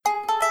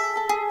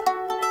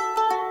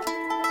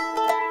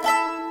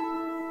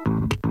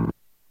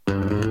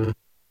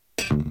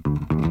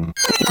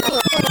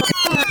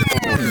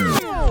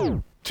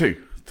2,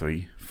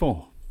 3,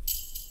 4.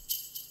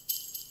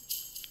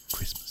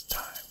 Christmas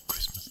time.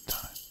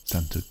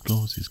 Santa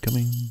Claus is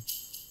coming.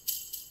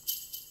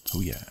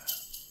 Oh, yeah.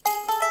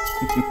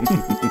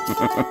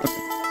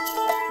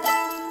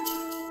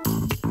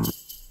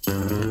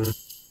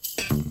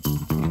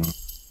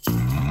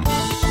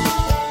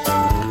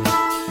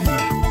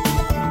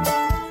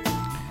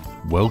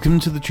 Welcome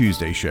to the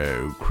Tuesday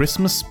Show,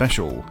 Christmas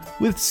special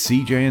with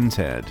CJ and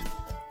Ted.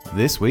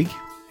 This week,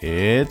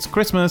 it's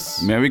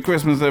Christmas. Merry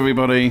Christmas,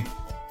 everybody.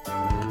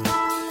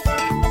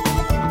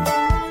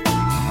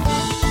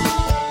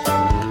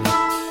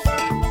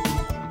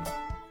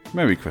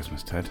 Merry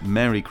Christmas, Ted.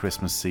 Merry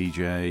Christmas,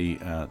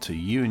 CJ, to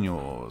you and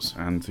yours.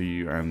 And to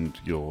you and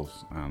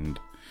yours.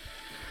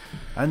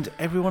 And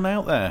everyone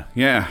out there.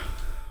 Yeah,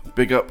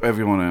 big up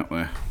everyone out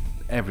there.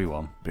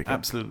 Everyone. Big up.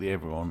 Absolutely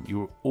everyone.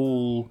 You're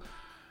all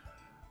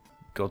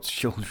God's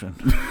children,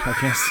 I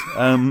guess.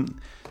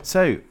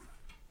 So,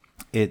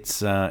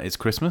 it's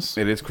Christmas.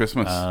 It is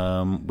Christmas.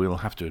 We'll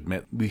have to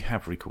admit, we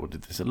have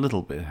recorded this a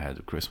little bit ahead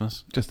of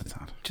Christmas. Just a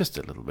tad. Just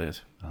a little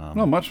bit.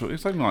 Not much, but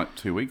it's only like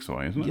 2 weeks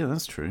away, isn't it? Yeah,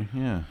 that's true,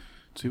 yeah.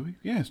 2 weeks?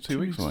 Yeah, it's 2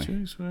 weeks away. 2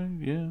 weeks away,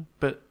 yeah.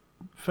 But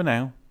for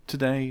now,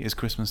 today is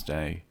Christmas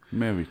Day.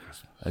 Merry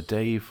Christmas. A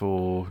day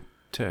for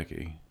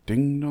turkey.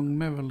 Ding dong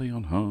merrily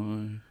on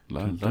high.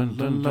 La la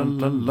la La,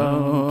 la la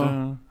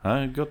la.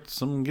 I got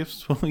some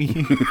gifts for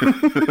you.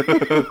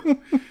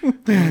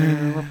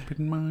 They're up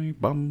in my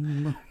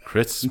bum.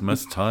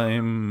 Christmas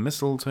time,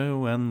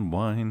 mistletoe and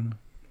wine.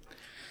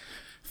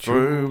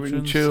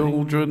 Throwing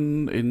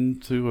children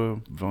into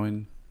a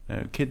vine.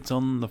 Kids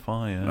on the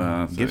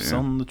fire, gifts yeah.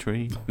 on the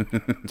tree.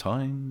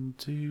 Time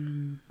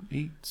to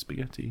eat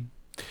spaghetti.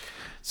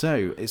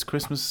 So, it's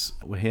Christmas,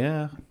 we're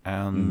here,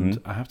 and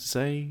I have to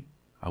say,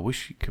 I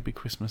wish it could be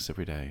Christmas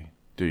every day.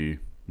 Do you?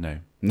 No.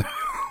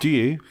 Do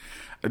you?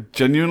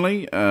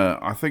 Genuinely,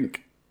 I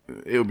think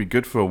it'll be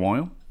good for a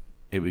while.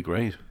 It'd be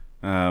great.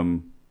 But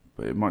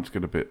it might just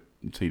get a bit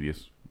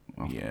tedious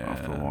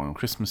after a while.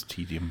 Christmas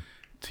tedium.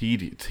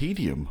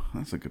 Tedium?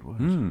 That's a good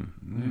word. Yeah.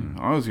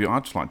 I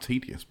just like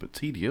tedious, but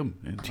tedium,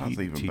 that's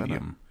even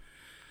better.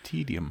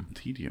 Tedium.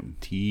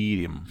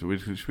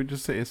 Should we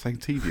just sit here saying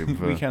tedium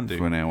We can do.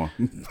 for an hour?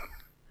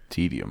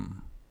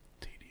 Tedium.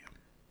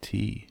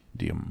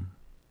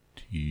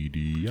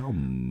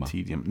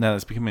 No,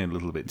 it's becoming a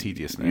little bit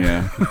tedious now.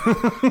 Yeah.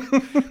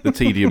 The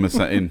tedium is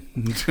set in.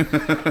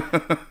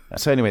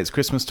 So anyway, it's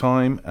Christmas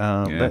time.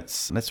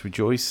 Let's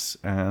rejoice,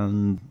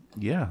 and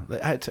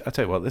I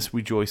tell you what, let's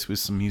rejoice with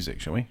some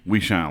music, shall we? We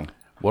shall.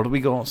 What have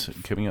we got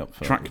coming up?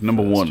 Track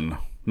number one.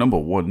 Number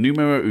one,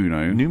 numero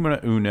uno. Numero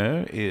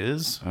uno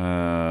is...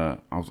 I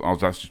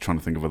was actually trying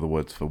to think of other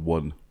words for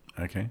one.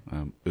 Okay.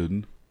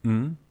 Uno.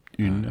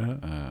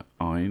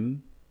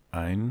 Ein.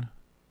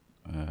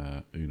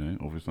 Uno,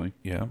 obviously.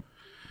 Yeah.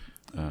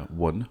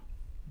 One.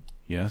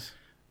 Yes.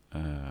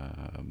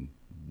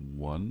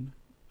 One.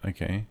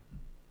 Okay.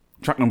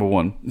 Track number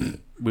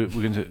one. We're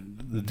going to...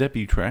 The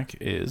debut track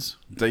is...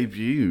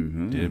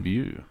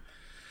 Debut.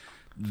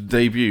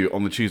 Debut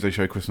on the Tuesday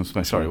Show Christmas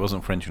special. Sorry, it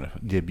wasn't French enough.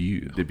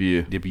 Debut.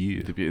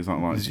 Is that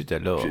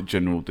like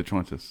general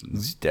detritus?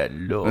 Zut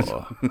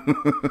alors.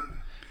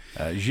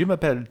 Je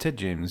m'appelle Ted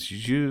James.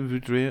 Je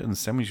voudrais un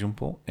sandwich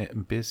jambon et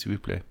un pain, s'il vous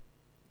plaît.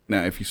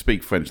 Now, if you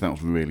speak French, that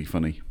was really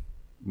funny.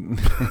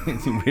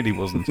 It really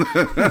wasn't.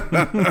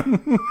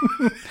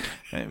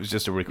 It was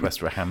just a request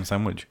for a ham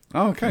sandwich.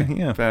 Oh, okay.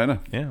 Yeah. Fair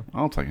enough. Yeah.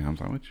 I'll take a ham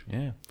sandwich.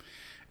 Yeah.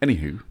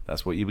 Anywho.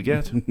 That's what you would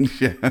get.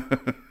 Yeah.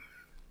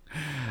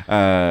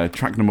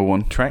 Track number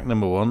one. Track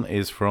number one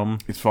is from...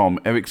 It's from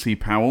Eric C.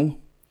 Powell.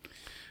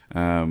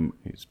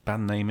 His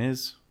band name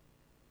is...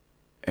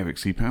 Eric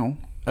C. Powell.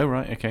 Oh,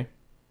 right, okay.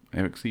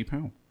 Eric C.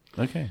 Powell.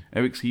 Okay.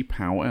 Eric C.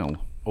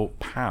 Powell. Or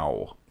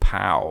Powell.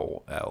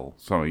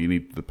 Sorry, you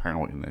need the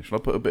power in there. Shall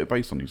I put a bit of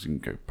bass on you so you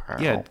can go pow?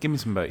 Yeah, give me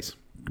some bass.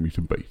 Give me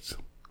some bass.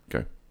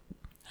 Go.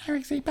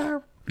 Eric C.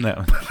 Powell.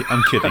 No,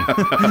 I'm kidding.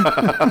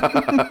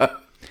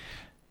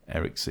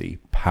 Eric C.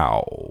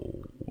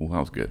 Powell. Oh, that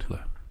was good.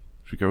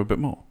 Should we go a bit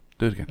more?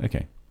 Do it again.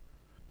 Okay.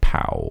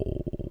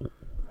 Powell.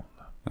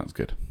 That's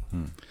good.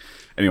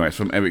 Anyway, it's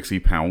from Eric C.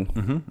 Powell.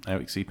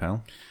 Eric C.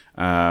 Powell.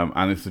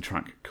 And it's the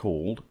track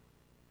called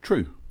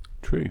True.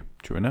 True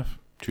enough.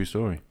 True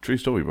story. True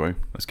story, bro.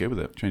 Let's go with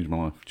it. Changed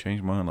my life.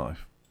 Changed my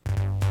life.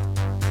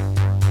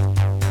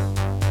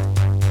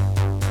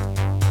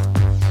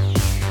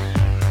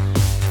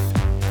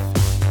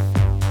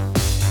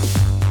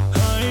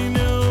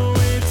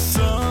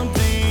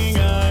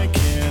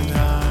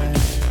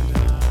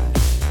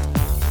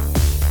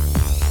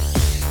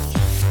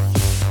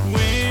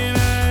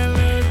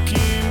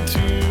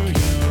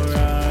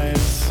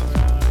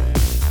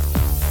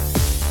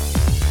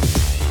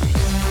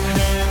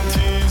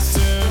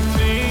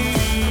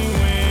 Anticipating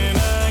when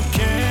I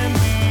can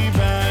be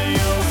by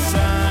your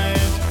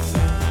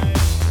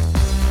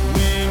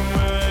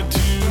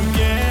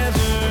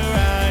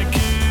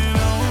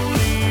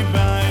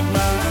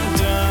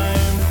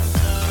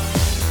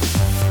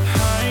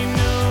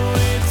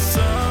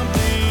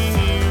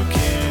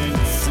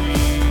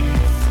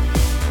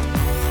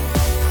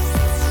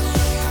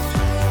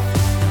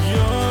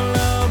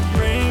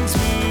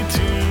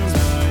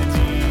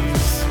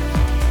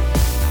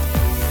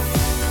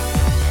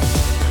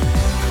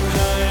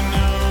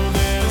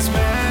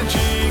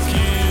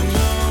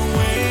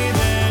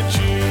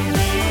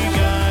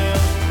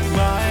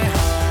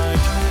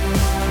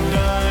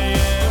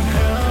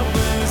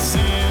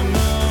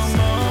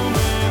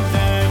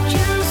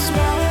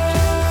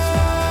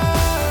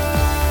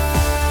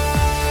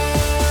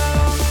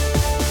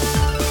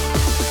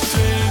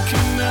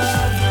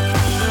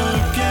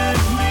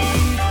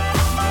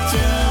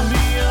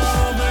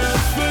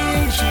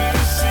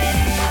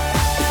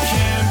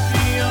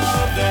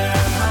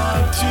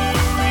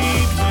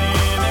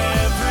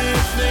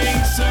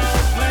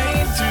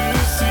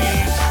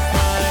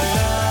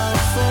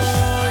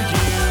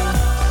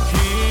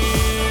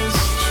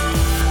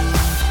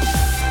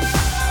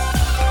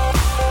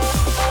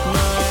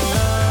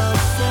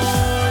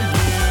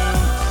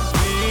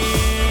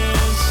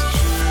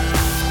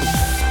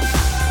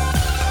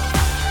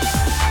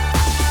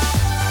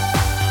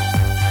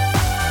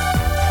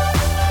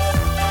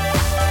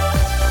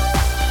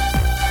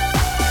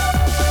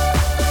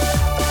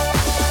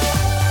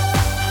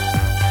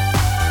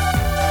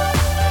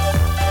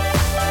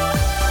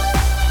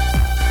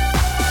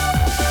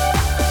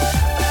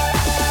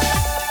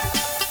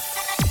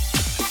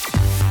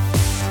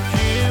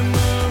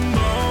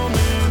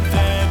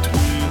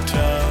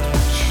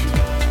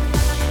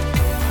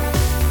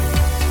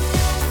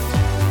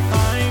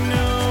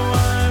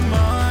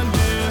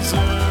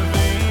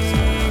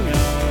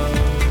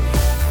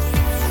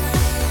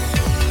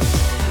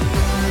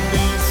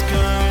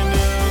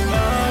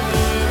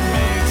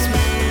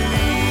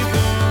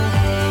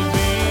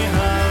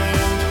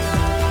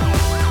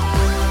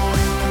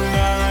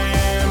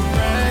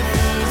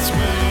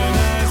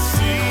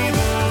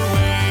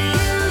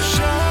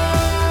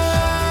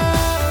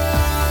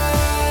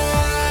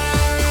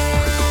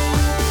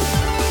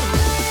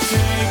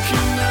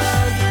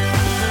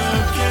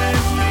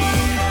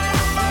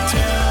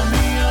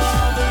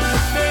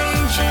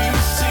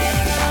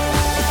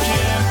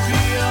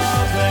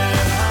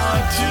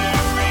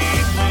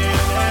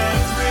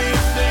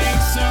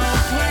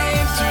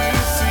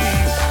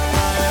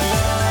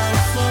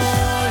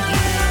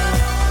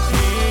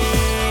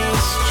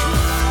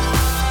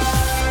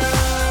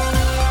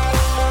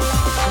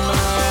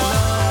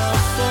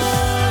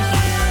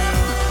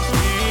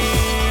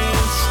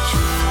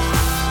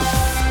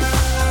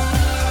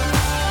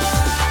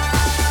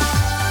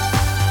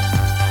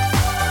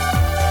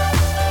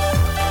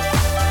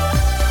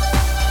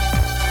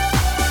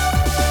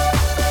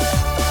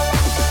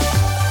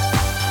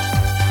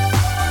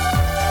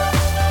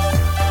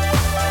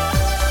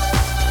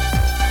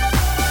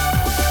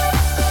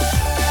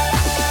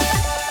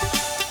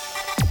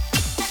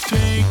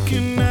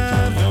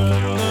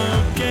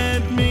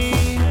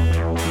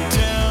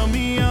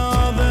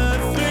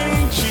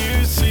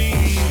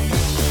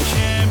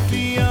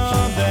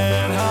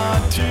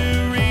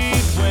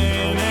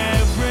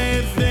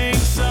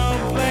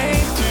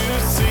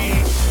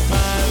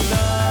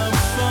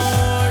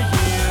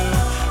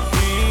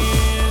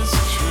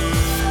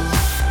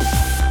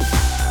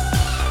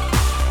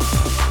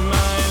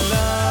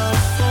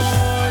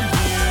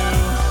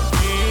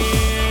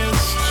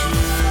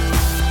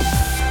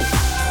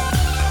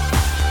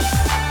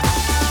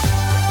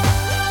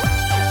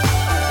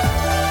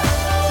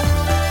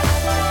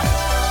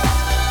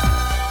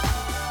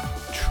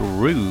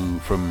Through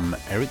from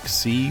Eric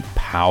C.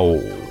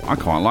 Powell. I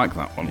quite like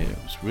that one. Yeah,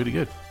 it was really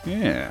good.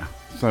 Yeah.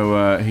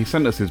 So he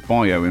sent us his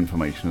bio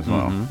information as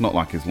well. Not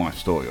like his life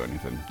story or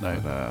anything. No,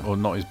 but, or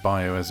not his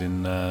bio as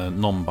in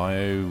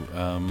non-bio...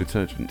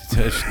 detergent.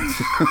 Detergent.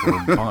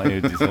 Or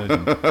bio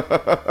detergent.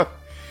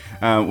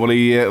 Well,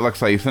 he, like I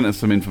say, he sent us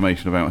some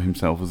information about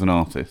himself as an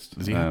artist.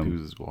 Is he happy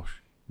with his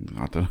wash?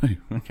 I don't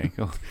know. Okay,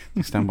 cool.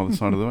 You stand by the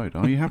side of the road.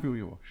 Are you happy with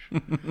your wash?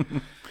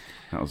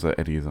 That was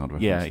Eddie Izzard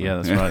reference.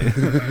 Yeah, that's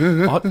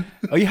right.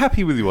 Are you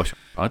happy with your wash?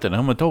 I don't know,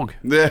 I'm a dog.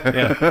 Yeah.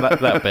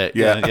 That bit.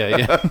 Yeah.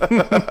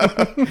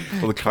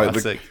 Well,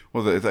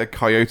 was it a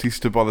coyote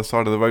stood by the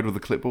side of the road with a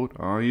clipboard?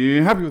 Are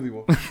you happy with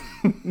your wash?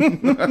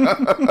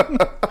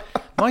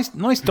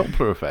 Nice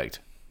Doppler effect.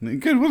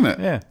 Good, wasn't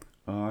it? Yeah.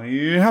 Are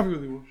you happy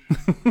with your wash?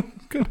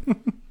 Good.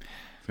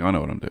 See, I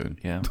know what I'm doing.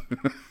 Yeah.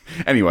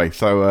 Anyway,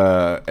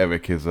 so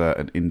Eric is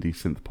an indie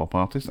synth pop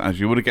artist, as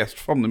you would have guessed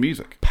from the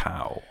music.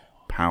 Powell.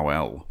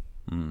 Powell.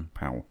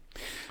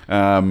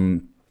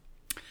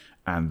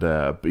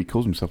 But he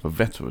calls himself a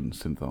veteran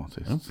synth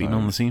artist. Been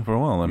on the scene for a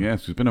while then.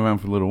 Yes, he's been around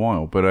for a little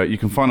while. But you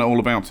can find out all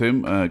about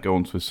him. Go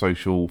onto his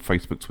social,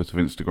 Facebook, Twitter,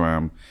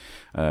 Instagram,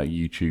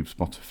 YouTube,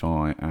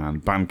 Spotify,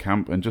 and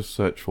Bandcamp, and just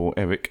search for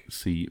Eric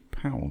C.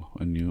 Powell.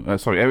 And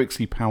Eric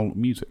C. Powell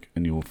Music,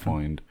 and you'll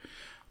find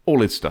all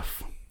his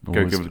stuff.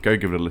 Go give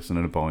it a listen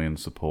and a buy and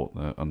support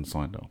the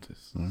unsigned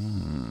artists.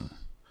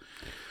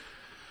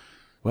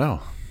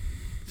 Well,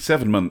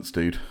 7 months,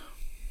 dude.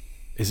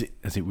 Has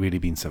it really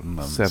been 7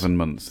 months? 7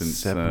 months since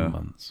 7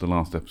 months. The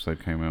last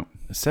episode came out.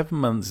 7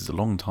 months is a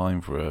long time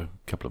for a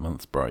couple of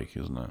months break,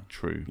 isn't it?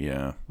 True.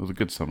 Yeah. It was a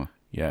good summer.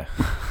 Yeah.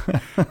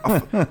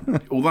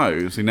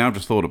 Although, see, now I've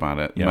just thought about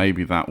it, Yeah.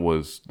 maybe that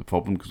was the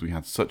problem because we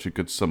had such a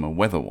good summer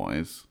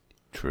weather-wise.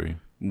 True.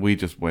 We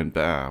just went,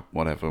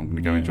 whatever, I'm going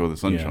to go enjoy the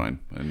sunshine.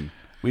 And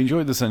we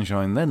enjoyed the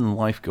sunshine, then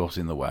life got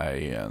in the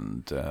way,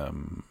 and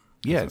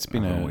it's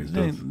been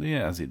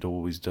as it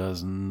always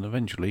does, and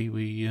eventually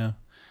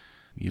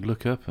you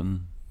look up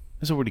and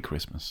it's already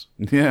Christmas.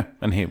 Yeah.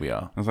 And here we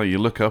are. I was like, you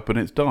look up and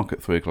it's dark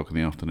at 3 o'clock in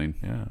the afternoon.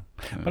 Yeah.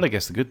 But I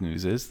guess the good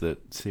news is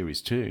that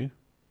Series 2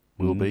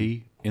 will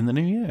be in the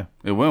new year.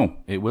 It will.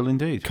 It will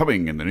indeed.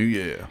 Coming in the new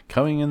year.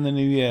 Coming in the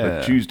new year.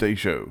 The Tuesday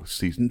Show,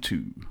 Season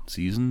 2.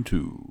 Season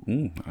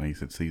 2. He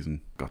said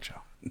season. Gotcha.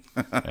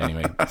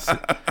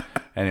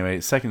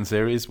 Anyway, second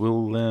series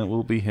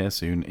will be here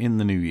soon in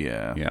the new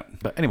year. Yeah.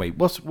 But anyway,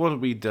 what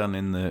have we done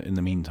in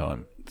the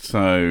meantime?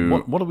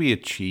 So what have we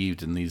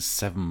achieved in these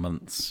 7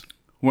 months?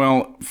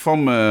 Well,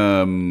 from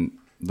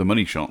the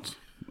Money Shot,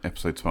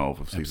 episode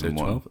 12 of season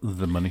 1,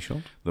 The Money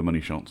Shot. The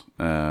Money Shot.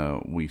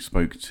 We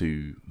spoke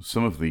to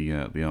some of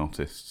the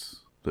artists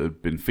that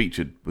had been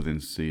featured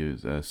within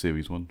series 1.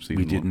 Season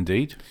We did 1.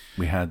 indeed.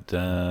 We had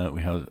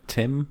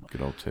Tim.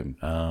 Good old Tim.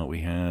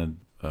 We had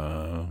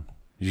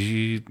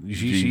Gigi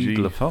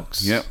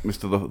LaFox. Yep,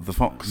 Mr. the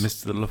Fox.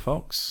 Mr.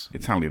 LaFox.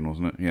 Italian,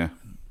 wasn't it? Yeah.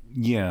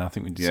 Yeah, I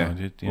think we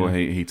decided. Yeah. Well,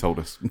 he told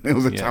us it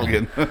was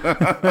Italian.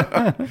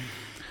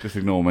 Just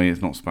ignore me,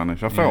 it's not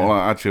Spanish. I felt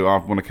like, actually,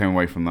 when I came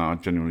away from that, I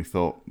genuinely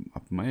thought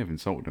I may have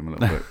insulted him a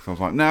little bit. So I was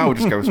like, no, we'll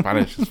just go with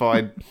Spanish, it's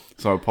fine.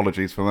 So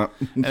apologies for that.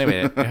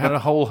 Anyway, we had a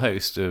whole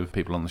host of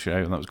people on the show,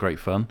 and that was great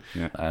fun.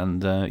 Yeah.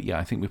 And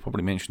I think we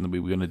probably mentioned that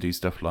we were going to do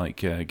stuff like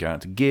go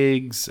out to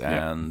gigs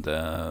and,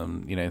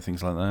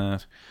 things like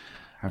that.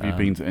 Have you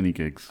been to any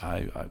gigs?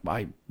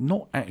 I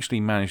not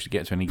actually managed to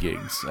get to any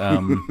gigs.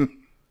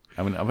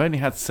 I mean, I've only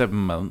had 7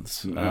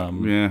 months.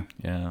 Yeah.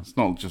 It's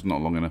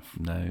not long enough.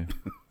 No.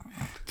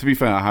 To be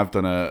fair, I have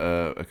done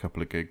a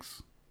couple of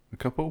gigs. A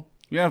couple?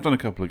 Yeah, I've done a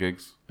couple of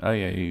gigs. Oh,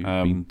 yeah, you've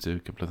been to a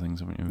couple of things,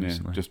 haven't you,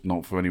 recently? Yeah, just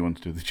not for anyone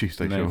to do the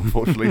Tuesday show,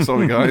 unfortunately.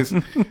 Sorry, guys.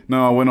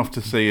 No, I went off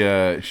to see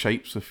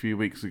Shapes a few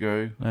weeks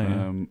ago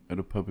at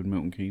a pub in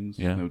Milton Keynes.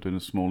 Yeah. They were doing a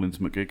small,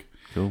 intimate gig.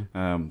 Cool.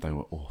 They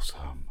were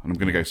awesome. And I'm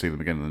going to go see them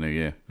again in the new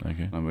year.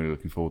 Okay. I'm really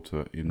looking forward to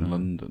it in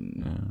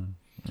London.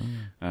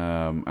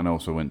 And I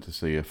also went to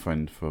see a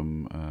friend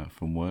from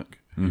work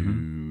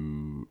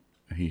who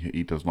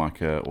he does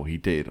he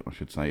did, I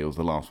should say, it was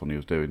the last one he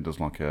was doing, does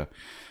like a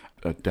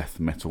death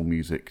metal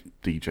music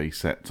DJ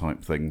set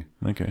type thing.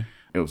 Okay.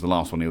 It was the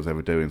last one he was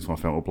ever doing, so I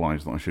felt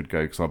obliged that I should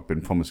go because I've been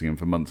promising him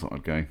for months that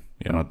I'd go,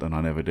 and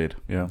I never did.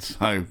 Yeah. So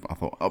I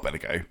thought I better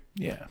go.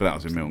 Yeah. But that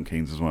was in Milton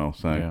Keynes as well,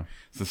 so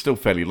it's still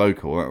fairly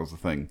local. That was the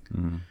thing.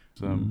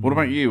 So, what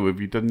about you? Have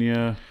you done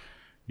your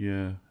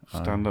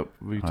stand-up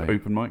route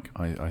open mic?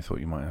 I thought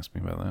you might ask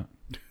me about that.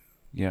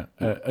 Yeah,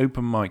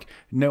 open mic.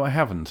 No, I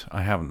haven't.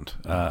 I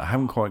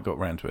haven't quite got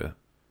round to it.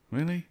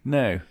 Really?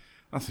 No.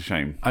 That's a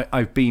shame.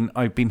 I've been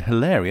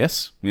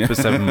hilarious for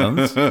 7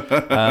 months,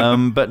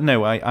 but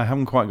no, I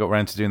haven't quite got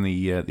round to doing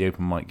the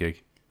open mic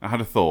gig. I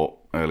had a thought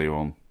earlier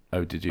on.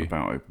 Oh, did you?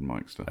 About open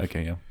mic stuff.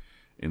 Okay, yeah.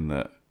 In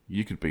that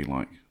you could be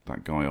like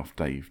that guy off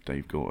Dave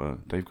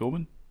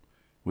Gorman,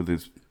 with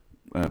his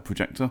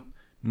projector.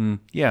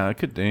 Yeah, I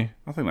could do.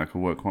 I think that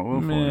could work quite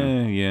well for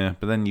you. Yeah,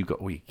 but then you've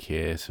got all your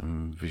kit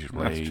and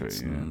visual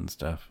aids and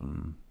stuff.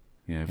 And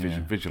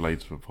visual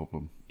aids are a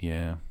problem.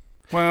 Yeah.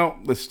 Well,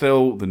 there's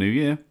still the new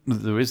year.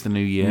 There is the new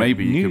year.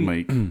 Maybe you can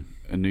make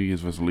a New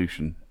Year's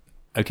resolution.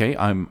 Okay,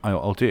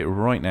 I'll do it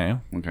right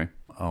now. Okay.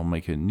 I'll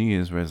make a New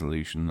Year's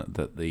resolution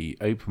that the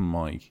open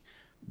mic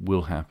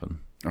will happen.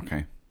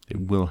 Okay.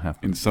 It will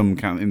happen. In some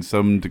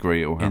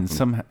degree, it will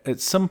happen.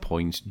 At some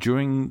point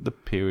during the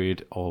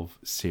period of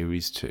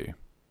Series 2.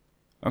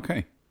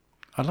 Okay.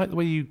 I like the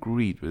way you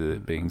agreed with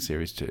it being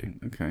Series 2.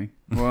 Okay.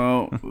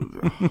 Well,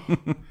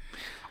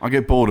 I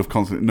get bored of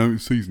constant. No,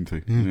 it's season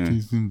 2. Yeah.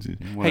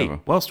 Whatever.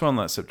 Hey, whilst we're on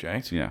that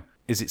subject, Yeah.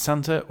 is it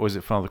Santa or is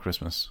it Father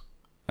Christmas?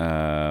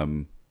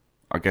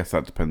 I guess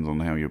that depends on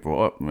how you're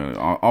brought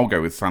up. I'll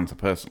go with Santa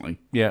personally.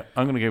 Yeah,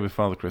 I'm going to go with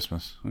Father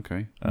Christmas.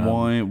 Okay.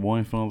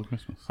 Why Father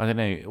Christmas? I don't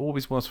know. It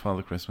always was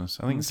Father Christmas.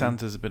 I think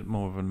Santa's a bit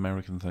more of an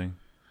American thing.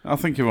 I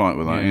think you're right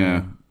with that.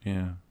 Yeah.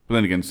 Yeah. But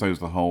then again, so's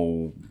the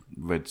whole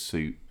red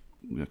suit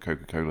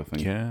Coca-Cola thing.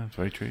 Yeah,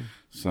 very true.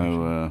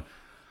 So,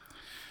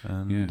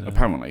 And,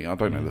 apparently, I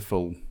don't know the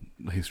full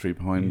history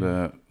behind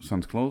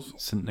Santa Claus.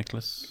 St.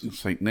 Nicholas.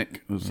 Saint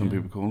Nick, as some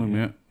people call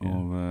him,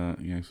 or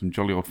some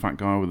jolly old fat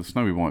guy with a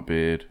snowy white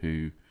beard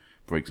who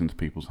breaks into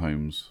people's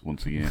homes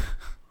once a year.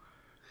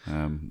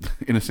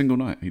 In a single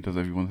night, he does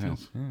everyone's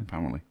house.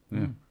 Apparently,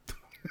 yeah.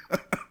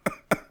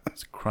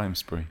 It's a crime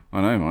spree.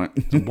 I know, right?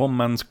 It's a one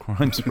man's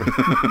crime spree.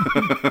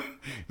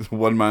 It's a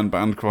one-man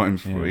band crime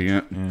spree,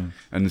 yeah. Yeah.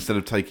 And instead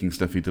of taking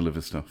stuff, he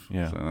delivers stuff.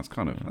 Yeah. So that's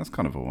kind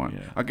of all right.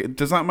 Yeah.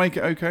 Does that make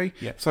it okay?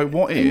 Yeah. So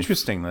what if?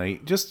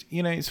 Interestingly, just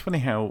it's funny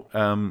how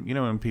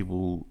when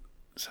people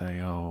say,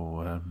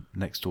 "Oh,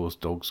 next door's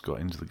dog's got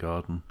into the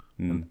garden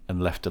and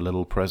left a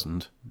little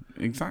present."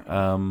 Exactly.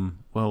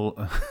 Well,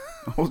 I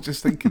was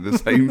just thinking the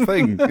same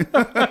thing.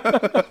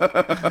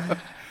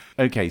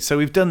 okay, so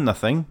we've done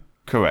nothing.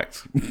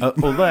 Correct.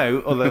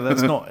 Although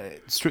that's not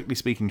strictly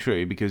speaking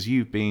true, because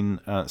you've been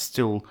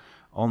still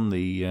on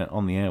the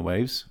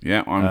airwaves.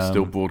 Yeah, I'm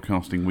still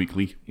broadcasting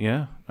weekly.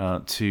 Yeah,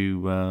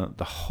 to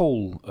the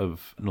whole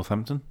of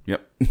Northampton.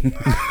 Yep.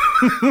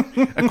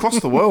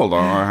 Across the world,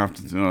 I have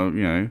to,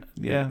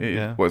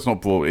 Yeah. Well, it's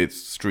not broad.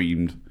 It's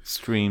streamed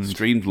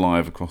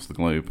live across the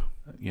globe.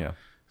 Yeah.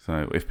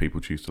 So if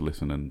people choose to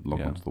listen and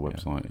log onto the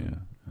website, yeah.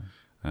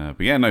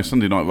 But yeah, no,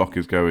 Sunday Night Rock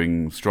is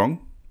going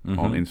strong.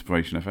 On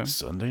Inspiration FM.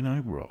 Sunday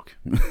Night Rock.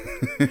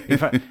 In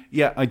fact,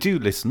 yeah, I do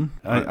listen.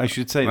 I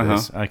should say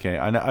this. Okay,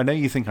 I know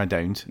you think I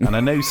don't, and I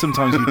know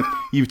sometimes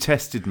you've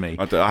tested me.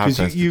 I have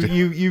tested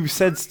you've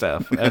said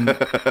stuff, and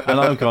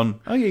I've gone,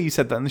 oh yeah, you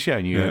said that in the show,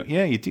 and you go,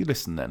 yeah, you do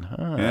listen then.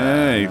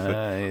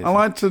 I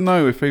like to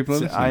know if people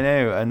are listening. I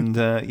know, and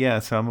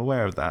so I'm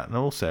aware of that, and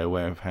also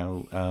aware of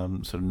how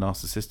sort of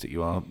narcissistic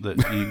you are, that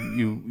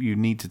you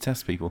need to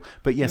test people.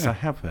 But yes, I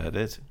have heard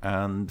it,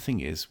 and the thing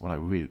is, what I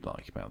really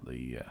like about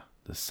the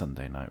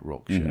Sunday Night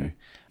Rock show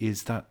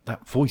is that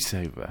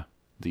voiceover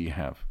that you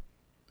have.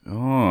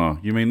 Oh,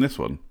 you mean this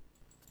one?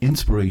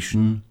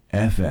 Inspiration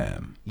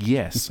FM.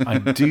 Yes, I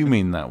do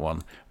mean that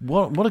one.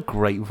 What a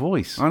great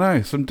voice. I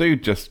know. Some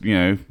dude just,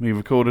 he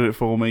recorded it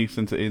for me,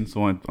 sent it in,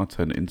 so I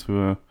turned it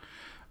into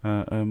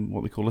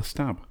what they call a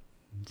stab.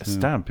 A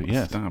stab,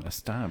 yes. A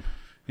stab.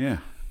 Yeah.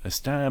 A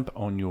stab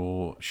on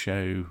your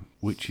show,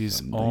 which is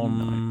Sunday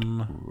on...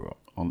 Night Rock.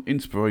 On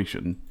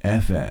Inspiration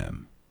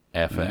FM.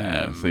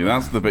 Yeah, see,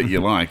 that's the bit you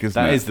like,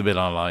 isn't it? That is the bit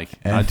I like.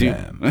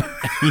 FM.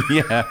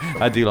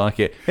 I do like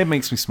it. It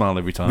makes me smile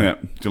every time. Yeah.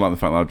 Do you like the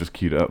fact that I've just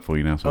queued it up for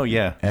you now? So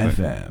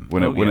FM.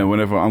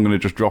 Whenever I'm going to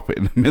just drop it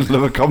in the middle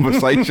of a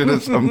conversation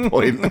at some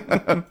point.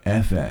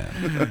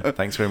 FM.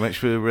 Thanks very much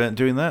for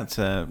doing that,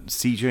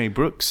 CJ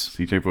Brooks.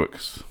 CJ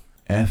Brooks.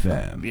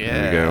 FM.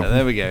 Yeah,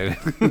 there we go.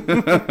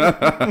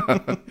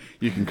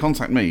 You can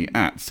contact me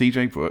at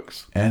CJ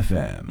Brooks.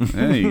 FM.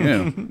 There you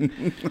go.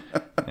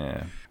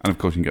 Yeah. And of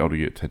course, you can get hold of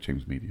you at Ted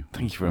James Media.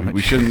 Thank you very much.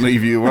 We shouldn't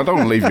leave you. I don't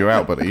want to leave you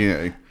out,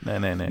 buddy. No.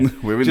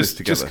 We're in this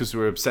together. Just because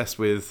we're obsessed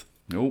with.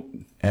 Oh.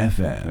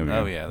 FM.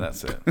 Oh yeah,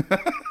 that's it.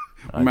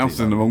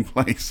 Mouse in the wrong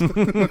place.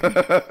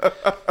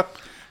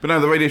 But no,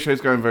 the radio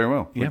show's going very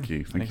well. Yeah. Thank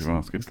you for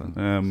asking.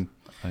 Excellent.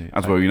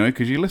 As well,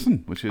 because you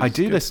listen, which is I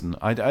do good. listen.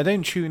 I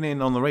don't tune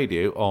in on the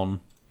radio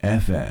on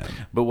FM.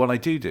 But what I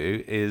do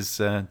is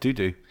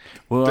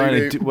what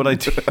I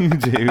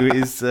do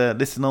is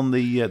listen on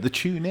the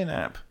TuneIn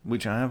app,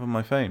 which I have on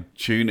my phone.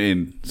 Tune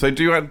in. So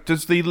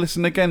does the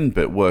listen again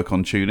bit work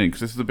on TuneIn?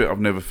 Because this is the bit I've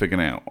never figured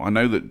out. I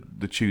know that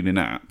the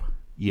TuneIn app,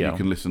 you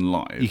can listen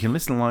live. You can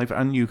listen live,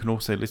 and you can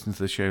also listen to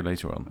the show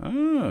later on.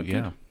 Oh,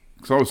 yeah.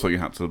 Because I always thought you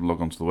had to log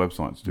onto the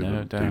website to do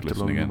don't have to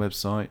log on again. the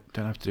website.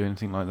 Don't have to do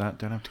anything like that.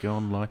 Don't have to go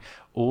online.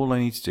 All I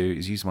need to do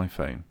is use my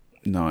phone.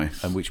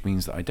 Nice. And which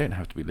means that I don't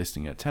have to be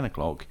listening at 10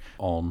 o'clock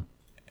on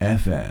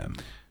FM.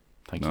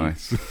 Thank you.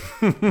 Nice.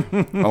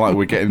 I like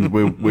we're getting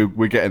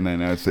there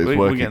now. So it's working.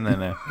 We're getting there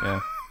now.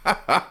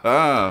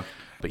 Yeah.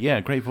 But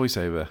yeah, great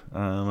voiceover.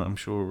 I'm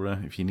sure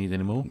if you need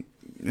any more,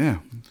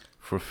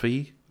 for a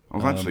fee. I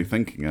was actually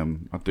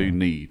thinking I do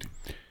need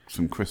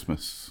some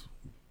Christmas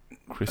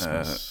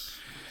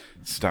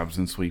stabs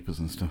and sweepers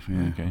and stuff.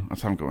 Yeah. Okay. I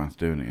just haven't got around to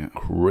doing it yet.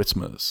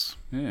 Christmas.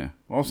 Yeah.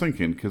 Well, I was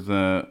thinking because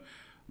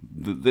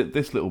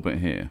this little bit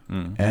here,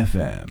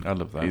 FM. I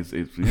love that. I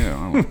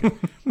like it.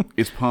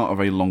 It's part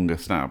of a longer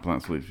stab.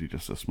 That's literally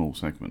just a small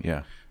segment.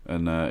 Yeah.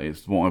 and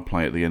it's what I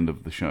play at the end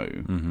of the show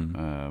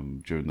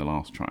during the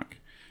last track.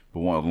 But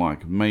what I'd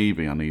like,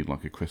 maybe I need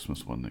like a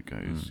Christmas one that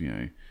goes,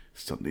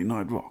 Sunday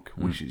Night Rock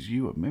wishes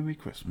you a Merry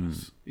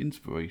Christmas.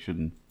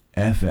 Inspiration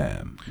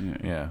FM.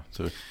 Yeah.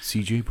 So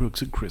CJ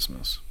Brooks at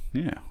Christmas.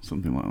 Yeah,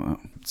 something like that.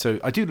 So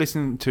I do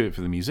listen to it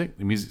for the music.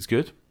 The music's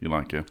good. You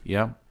like it?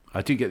 Yeah.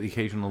 I do get the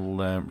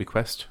occasional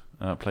request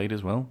played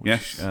as well. Which,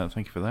 Yes.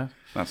 Thank you for that.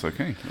 That's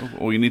okay.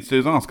 All you need to do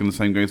is ask, and the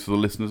same goes for the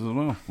listeners as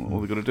well. All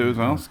they've got to do is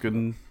ask,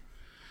 and...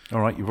 All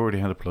right, you've already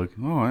had a plug.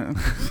 All right.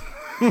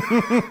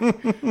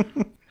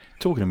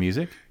 Talking of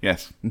music.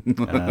 Yes.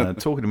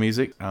 Talking of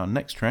music, our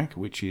next track,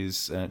 which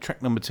is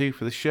track number 2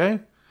 for the show.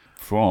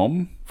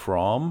 From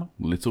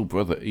Little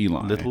Brother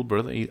Eli. Little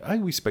Brother Eli. Oh,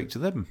 we spoke to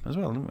them as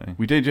well, didn't we?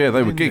 We did, yeah.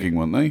 They were Didn't gigging,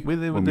 weren't they?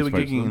 They when were we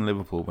spoke to gigging them? in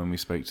Liverpool when we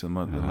spoke to them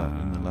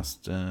in the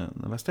last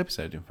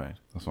episode, in fact.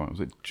 That's right.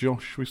 Was it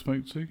Josh we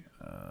spoke to?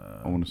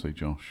 I want to say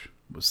Josh.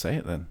 Well, say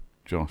it then.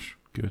 Josh.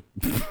 Good.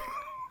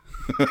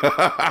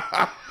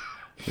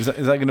 Is that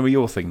going to be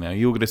your thing now?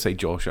 You're going to say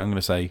Josh. I'm going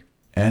to say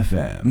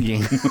FM.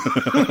 yeah.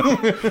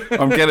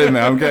 I'm getting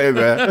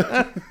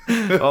there.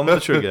 On the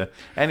trigger.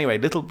 Anyway,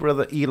 Little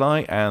Brother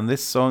Eli, and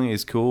this song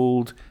is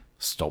called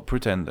Stop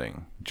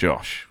Pretending.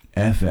 Josh.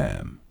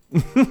 FM.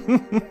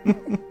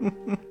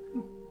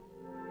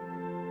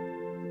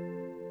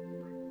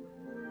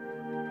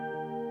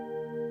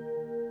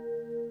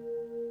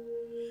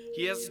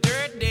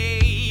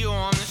 Yesterday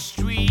on the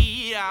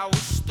street, I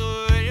was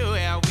stood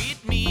where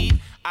we'd meet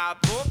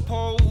at the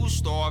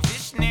post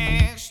office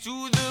next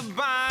to the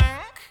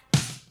bank.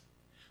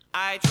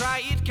 I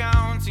tried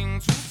counting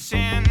to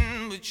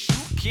 10, but you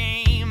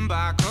came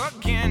back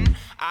again.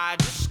 I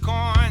just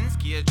can't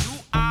get you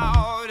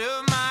out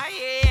of my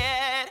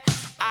head.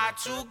 I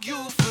took you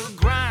for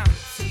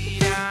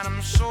granted, and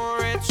I'm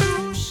sorry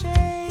to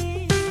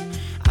say.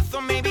 I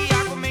thought maybe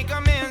I could make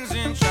amends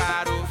and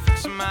try to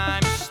fix my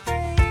mistakes.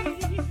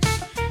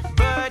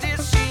 But it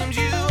seems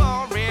you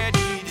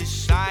already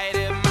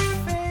decided my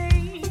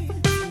fate.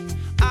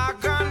 I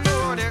got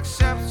no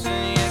acceptance,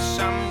 yes,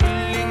 I'm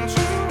willing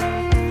to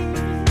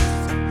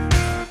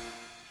wait.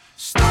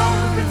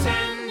 Stop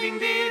pretending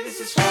this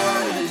is for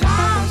the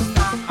last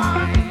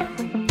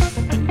time.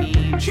 I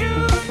need you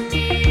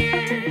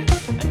near,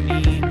 I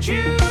need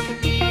you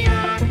near.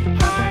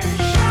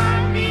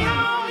 Shine me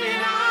out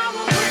and I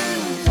will bring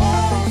the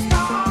walls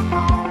down.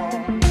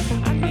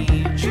 I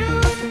need you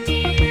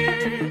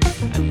near,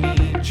 I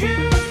need you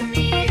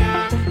near.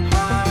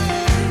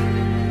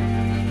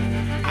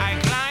 I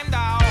climbed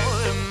out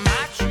of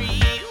my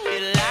tree,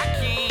 well I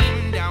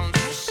came down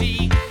to see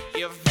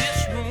if this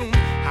room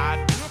had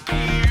been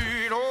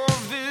cleared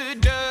of the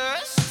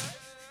dust.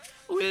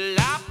 Well,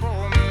 I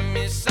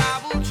promise I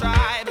will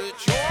try,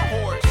 but your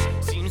horse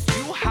seems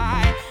too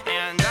high,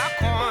 and I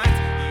can't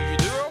hear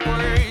the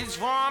words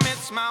from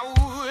its mouth.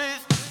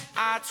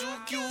 I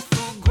took you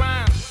for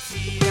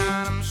granted,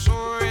 and I'm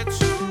sorry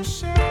to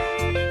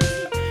say.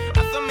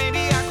 I thought maybe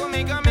I could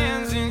make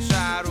amends and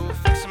try to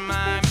fix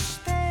my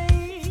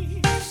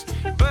mistakes,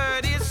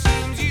 but it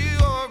seems you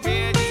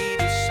already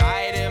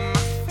decided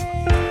my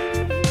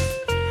fate.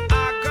 I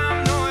got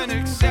no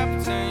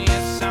acceptance,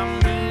 yes, I'm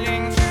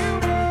willing to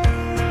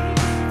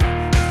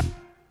wait.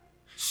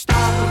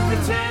 Stop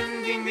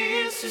pretending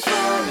this is for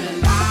the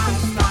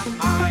last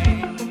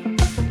time.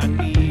 I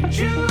need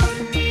you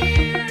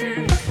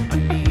near, I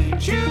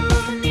need you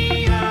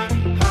near.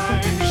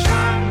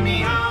 Shine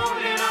me out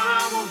and I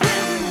will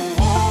bring the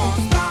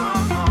walls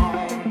down.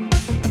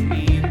 I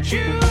need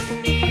you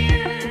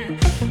near,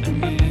 I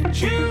need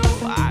you.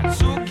 I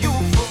took you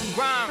for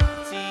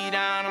granted,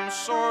 and I'm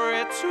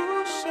sorry to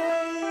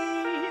say.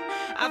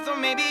 I thought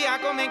maybe I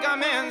could make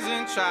amends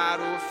and try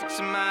to fix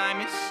my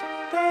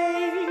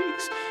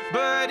mistakes,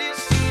 but it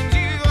seems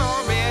you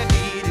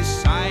already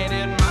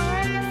decided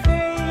my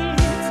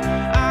fate.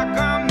 I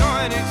got no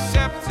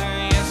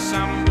acceptance, yes,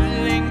 I'm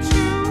willing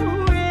to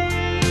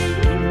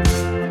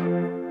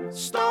wait.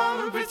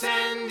 Stop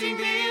pretending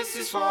this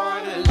is for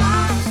the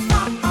last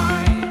time. I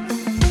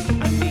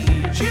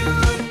need you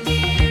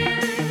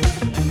near,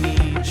 I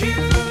need you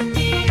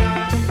near.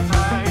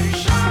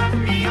 Shine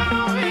me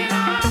out and I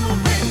will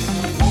bring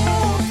the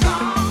walls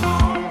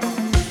down.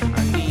 I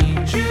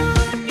need you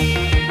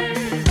near,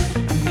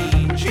 I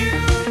need you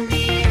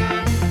near.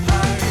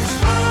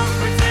 Stop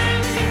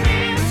pretending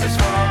this is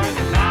for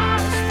the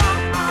last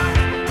time. I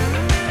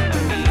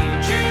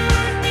need you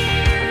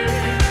near,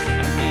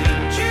 I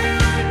need you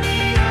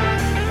near.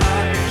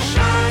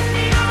 Shine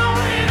me out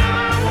and I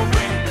will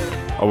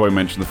bring I won't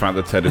mention the fact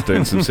that Ted is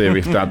doing some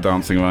serious dad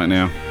dancing right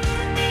now.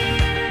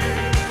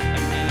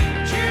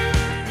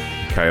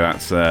 Okay,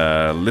 that's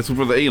Little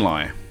Brother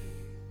Eli.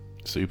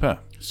 Super.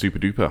 Super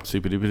duper.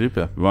 Super duper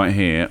duper. Right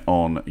here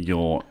on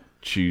your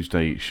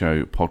Tuesday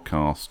Show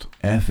podcast.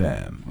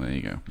 FM. There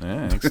you go.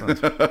 Yeah, excellent.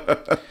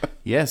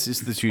 Yes, it's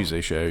the Tuesday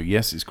show.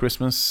 Yes, it's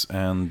Christmas,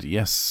 and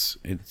yes,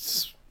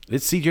 it's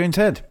CJ and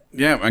Ted.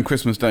 Yeah, and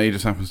Christmas Day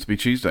just happens to be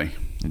Tuesday.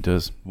 It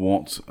does.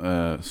 What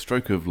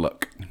stroke of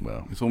luck.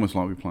 Well, It's almost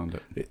like we planned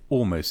it.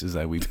 almost as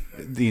though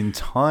the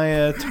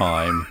entire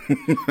time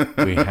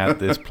we had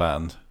this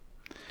planned.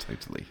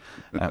 Totally.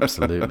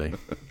 Absolutely.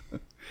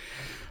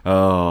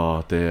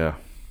 Oh, dear.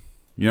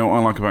 You know what I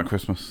like about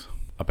Christmas?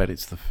 I bet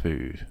it's the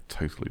food.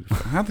 Totally.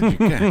 How did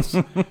you guess?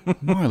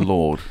 My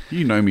lord.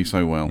 You know me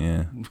so well.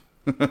 Yeah.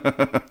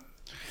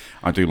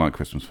 I do like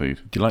Christmas food.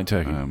 Do you like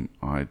turkey?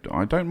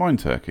 I don't mind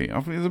turkey.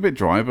 I think it's a bit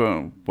dry,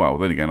 but, well,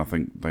 then again, I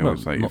think they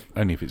always say... not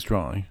only if it's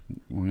dry.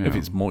 well, yeah, If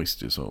it's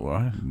moist, it's all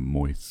right.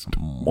 moist.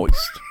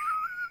 Moist.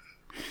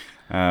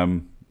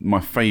 My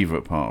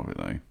favourite part of it,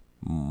 though,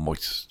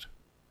 Moist.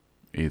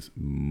 is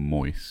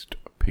moist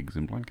pigs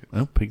in blankets.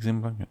 Oh, pigs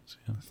in blankets.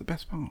 Yeah. That's the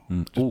best part.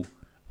 Oh,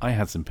 I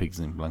had some pigs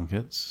in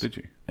blankets. Did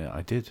you? Yeah,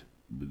 I did.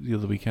 The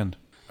other weekend.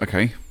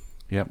 Okay.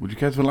 Yep. Would you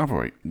care to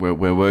elaborate? Where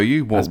were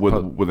you? What As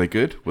were they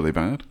good? Were they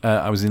bad?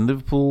 I was in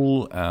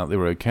Liverpool. They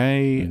were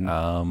okay.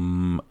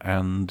 Mm-hmm.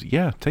 And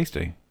yeah,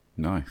 tasty.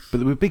 Nice. But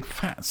they were big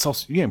fat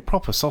sausage,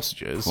 proper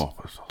sausages.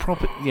 Proper sausage.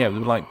 Proper, yeah, they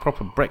were like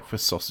proper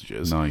breakfast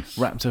sausages. Nice.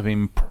 Wrapped up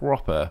in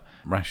proper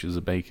rashers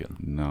of bacon.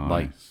 Nice.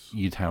 Like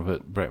you'd have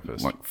at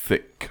breakfast. Like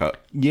thick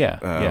cut. yeah,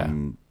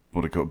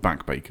 What do you call it?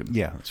 Back bacon.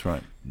 yeah, that's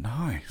right.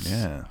 Nice.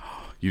 Yeah,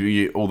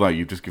 Although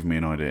you've just given me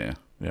an idea.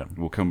 yeah.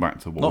 We'll come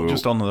back to what Not we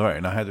just on their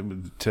own. I had it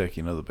with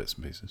turkey and other bits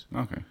and pieces.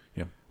 Okay.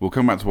 Yeah. We'll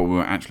come back to what we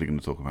were actually going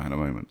to talk about in a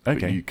moment. But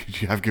Okay.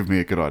 you have given me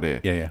a good idea.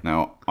 Yeah, yeah.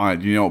 Now, do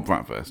you know what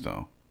bratwurst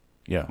are?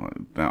 Yeah.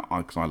 Now,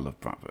 because I love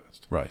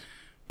bratwurst. Right.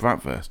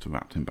 Bratwurst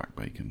wrapped in back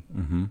bacon.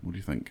 Mm-hmm. What do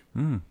you think?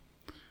 I think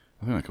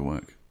that could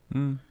work. I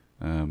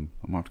might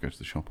have to go to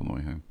the shop on the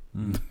way home.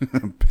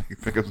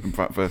 pick up some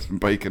bratwurst and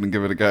bacon and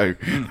give it a go.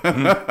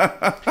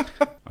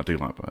 I do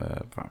like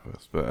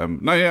bratwurst, but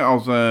no, yeah, I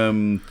was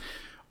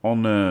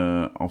on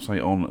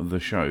the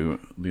show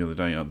the other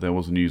day. There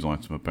was a news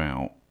item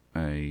about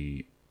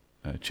a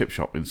chip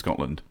shop in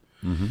Scotland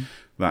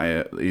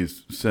that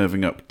is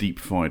serving up deep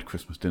fried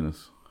Christmas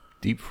dinners.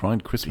 Deep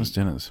fried Christmas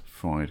dinners.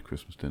 Fried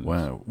Christmas dinners.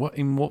 Wow.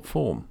 What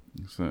form?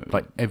 So,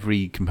 Like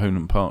every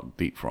component part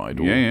deep fried?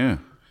 Or... yeah.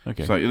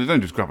 Okay. So they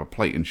don't just grab a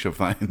plate and shove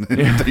that in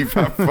the deep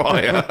fat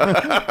fryer.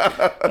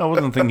 I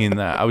wasn't thinking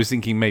that. I was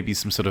thinking maybe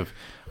some sort of,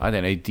 I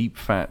don't know, deep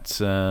fat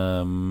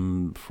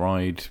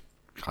fried,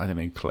 I don't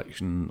know,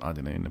 collection, I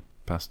don't know, in a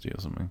pasty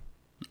or something.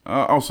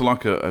 Also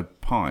like a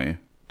pie,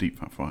 deep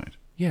fat fried.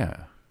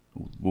 Yeah.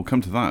 We'll come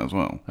to that as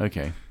well.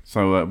 Okay.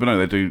 So, but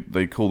no,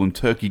 they call them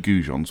turkey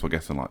goujons, so I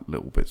guess they're like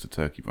little bits of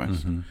turkey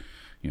breast,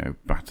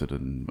 battered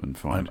and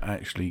fried. I'm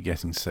actually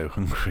getting so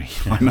hungry.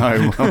 I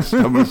know, my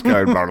stomach's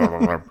going blah, blah, blah,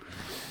 blah.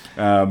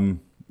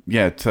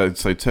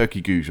 So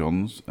turkey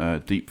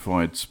goujons, deep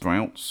fried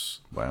sprouts.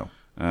 Wow.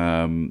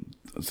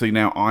 See,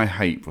 now I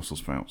hate Brussels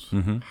sprouts.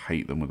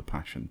 Hate them with a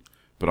passion.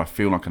 But I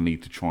feel like I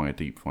need to try a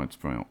deep fried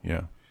sprout.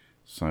 Yeah.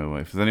 So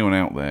if there's anyone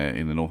out there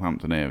in the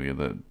Northampton area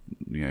that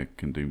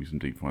can do me some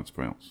deep fried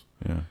sprouts,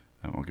 Yeah.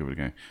 I'll give it a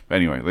go. But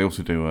anyway, they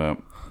also do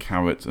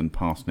carrot and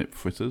parsnip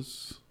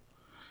fritters,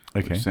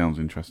 Okay. which sounds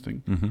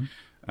interesting.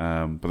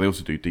 But they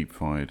also do deep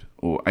fried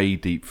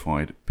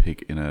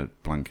pig in a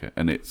blanket,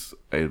 and it's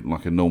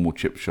like a normal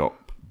chip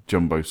shop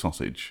jumbo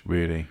sausage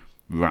Really?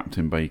 wrapped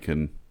in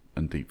bacon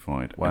and deep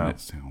fried. Wow. And it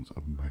sounds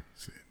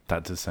amazing.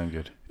 That does sound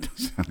good. It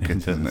does sound good,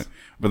 doesn't it?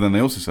 But then they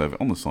also serve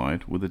it on the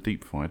side with a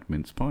deep fried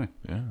mince pie.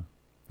 Yeah.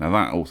 Now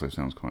that also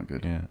sounds quite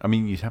good. Yeah. I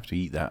mean, you'd have to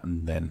eat that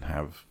and then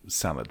have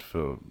salad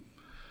for,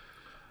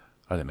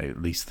 I don't know,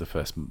 at least the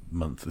first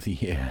month of the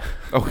year.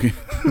 Oh,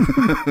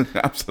 yeah.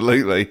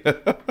 Absolutely.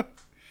 But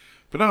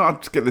no, I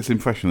just get this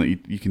impression that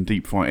you can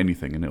deep fry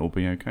anything and it'll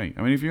be okay.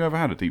 I mean, have you ever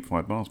had a deep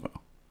fried Mars bar?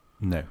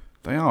 No.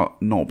 They are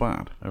not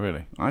bad. Oh,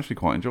 really? I actually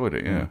quite enjoyed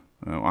it, yeah.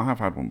 I have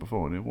had one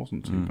before and it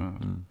wasn't too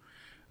bad.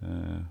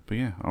 But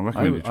yeah, I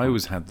recommend I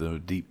always had the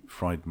deep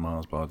fried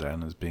Mars bar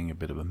down as being a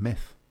bit of a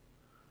myth.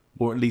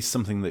 Or at least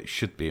something that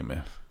should be a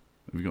myth.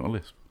 Have you got a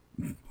lisp?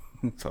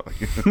 Sorry.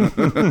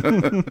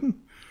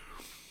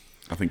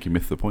 I think you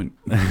missed the point.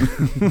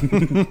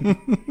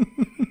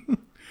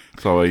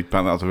 Sorry,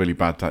 that was a really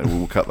bad dad.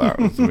 We'll cut that.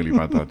 It was a really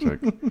bad dad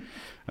joke.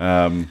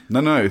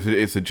 No,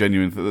 it's a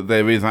genuine...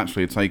 There is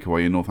actually a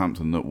takeaway in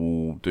Northampton that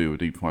will do a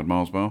deep fried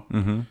Mars bar.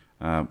 Like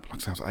I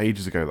said, it was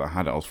ages ago that I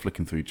had it. I was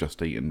flicking through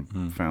Just Eat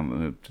and found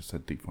that it just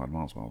said deep fried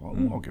Mars bar. I was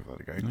like, I'll give that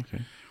a go.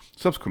 Okay.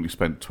 Subsequently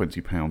spent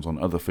 £20 on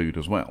other food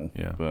as well,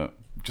 Yeah. but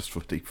just for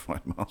a deep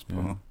fried Mars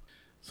bar.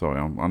 Sorry,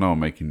 I know I'm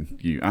making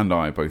you and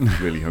I both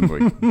really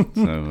hungry.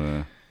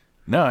 So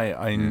No,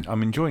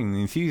 I'm enjoying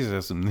the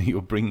enthusiasm that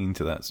you're bringing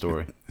to that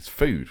story. it's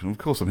food, and of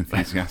course I'm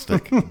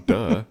enthusiastic.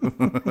 Duh.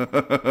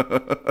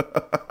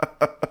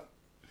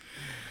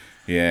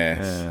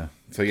 Yes.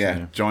 So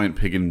yeah, giant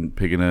pig in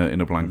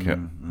a blanket,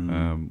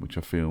 which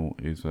I feel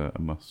is a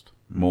must.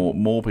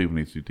 More people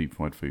need to do deep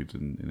fried foods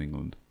in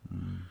England.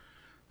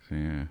 So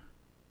yeah,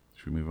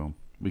 should we move on?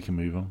 We can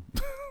move on.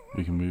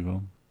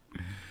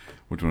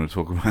 What do you want to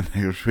talk about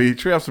now?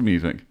 Should we have some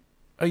music?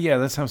 Oh, yeah,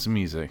 let's have some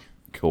music.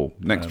 Cool.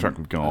 Next track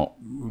we've got.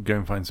 We'll go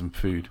and find some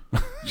food.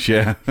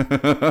 Yeah.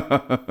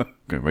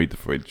 Go raid the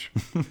fridge.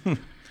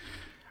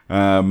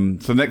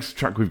 So next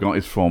track we've got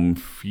is from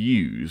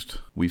Fused.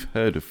 We've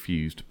heard of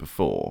Fused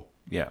before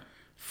Yeah.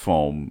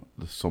 from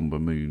the Somber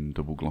Moon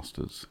Double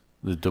Gloucesters.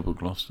 The Double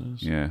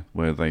Gloucesters. Yeah,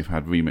 where they've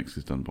had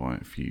remixes done by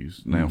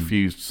Fused. Now,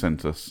 Fused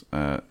sent us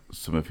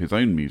some of his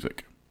own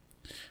music.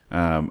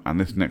 And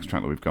this next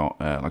track that we've got,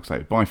 like I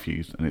say, by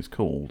Fused, and it's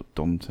called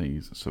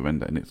Dante's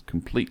Surrender, and it's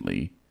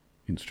completely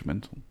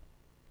instrumental.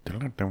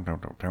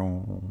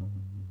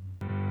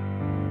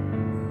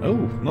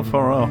 Oh, not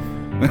far off.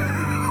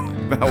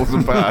 That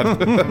wasn't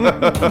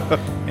bad.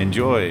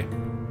 Enjoy.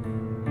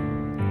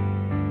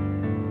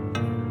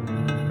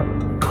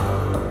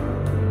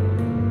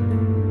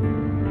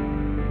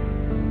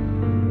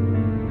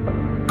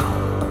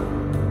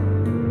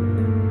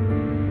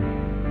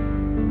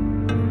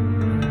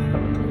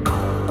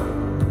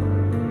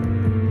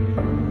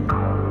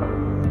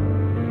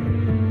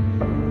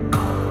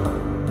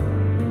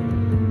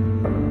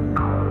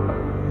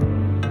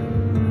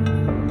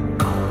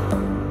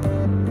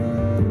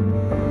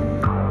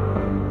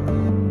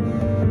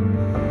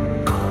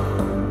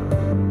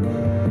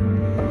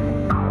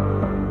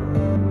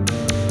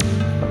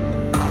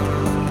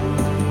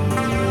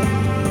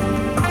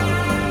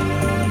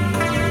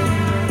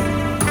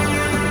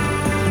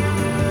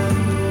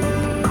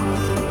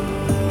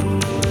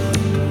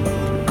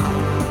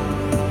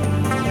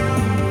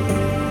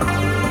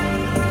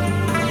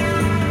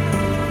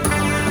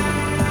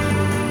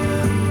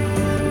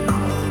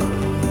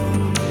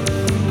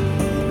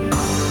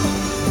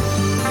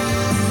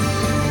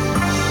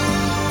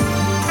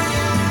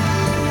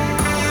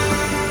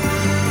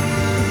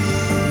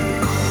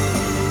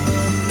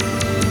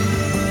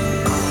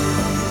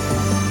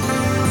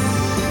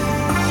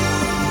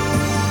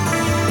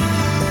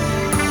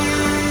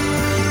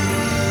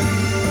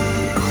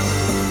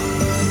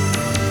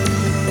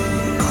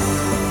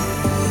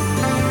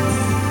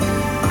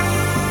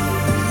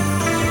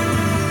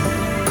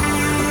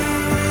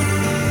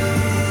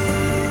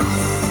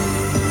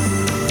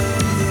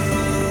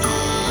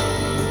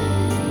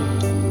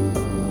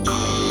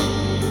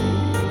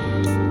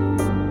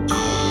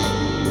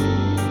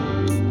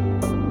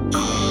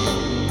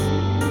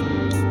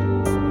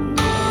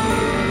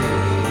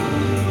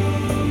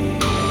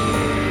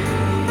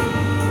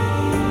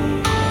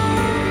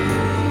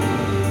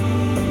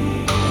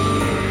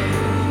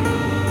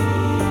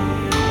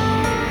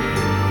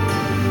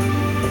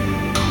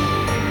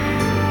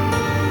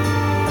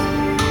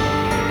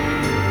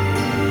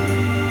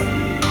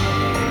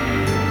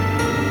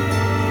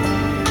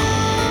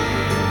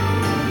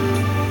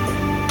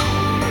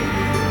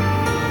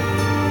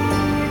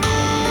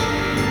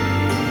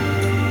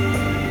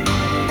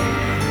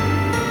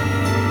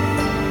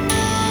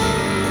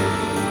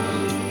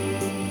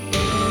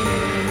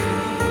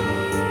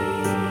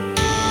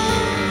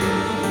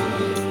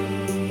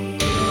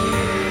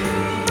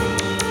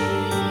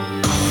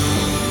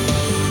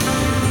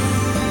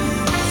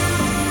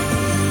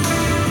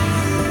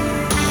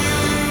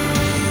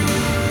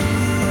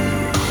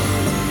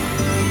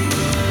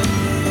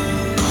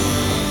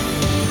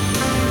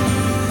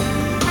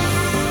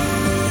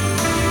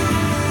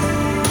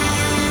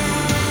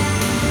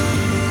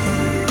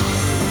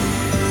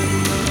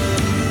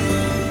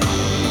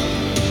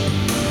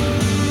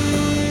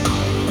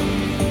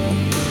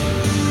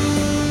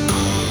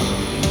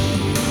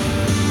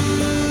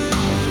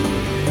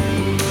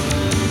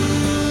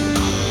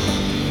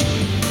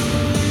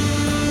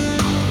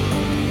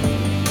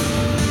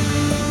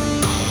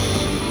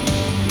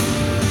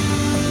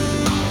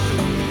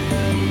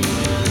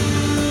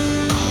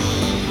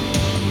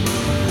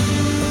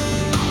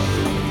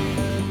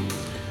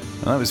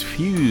 That was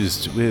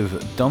Fused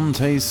with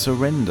Dante's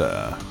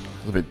Surrender.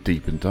 It was a bit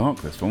deep and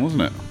dark, this one,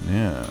 wasn't it?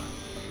 Yeah.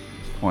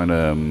 Quite,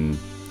 I don't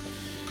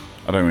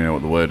really know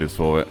what the word is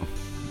for it.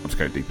 Let's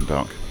go deep and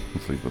dark.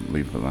 Let's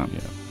leave it at that.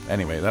 Yeah.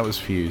 Anyway, that was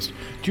Fused.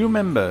 Do you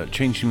remember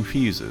changing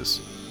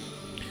fuses?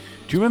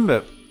 Do you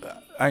remember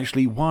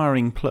actually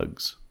wiring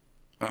plugs?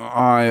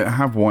 I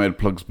have wired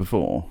plugs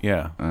before.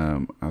 Yeah.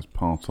 As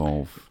part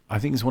of... I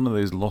think it's one of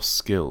those lost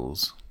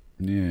skills.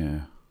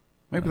 Yeah.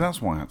 Maybe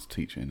that's why I had to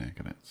teach it in Air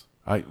Cadets.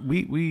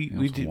 We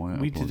did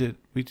it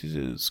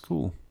at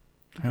school.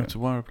 How to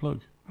wire a plug.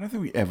 I don't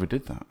think we ever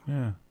did that.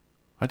 Yeah.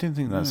 I don't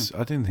think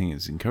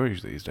it's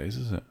encouraged these days,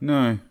 is it?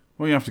 No.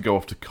 Well, you have to go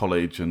off to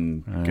college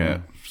and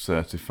get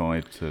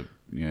certified to,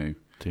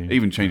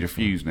 even change a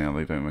fuse now.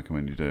 They don't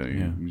recommend you do it.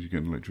 Yeah. You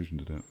get an electrician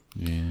to do it.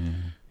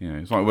 Yeah.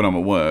 It's like when I'm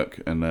at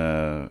work and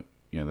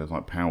there's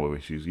like power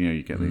issues.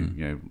 You get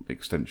the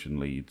extension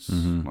leads,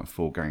 like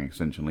 4-gang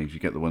extension leads. You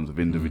get the ones with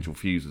individual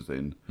fuses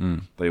in.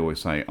 They always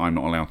say I'm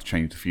not allowed to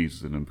change the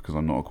fuses in them because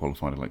I'm not a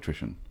qualified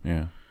electrician.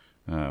 Yeah.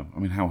 I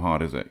mean, how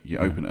hard is it? You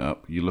open it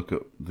up, you look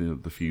at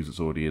the fuse that's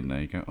already in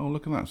there. You go, oh,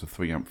 look at that! It's a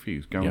 3-amp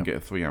fuse. Go and get a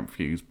 3-amp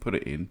fuse, put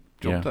it in.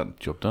 Job done.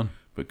 Job done.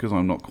 But because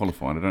I'm not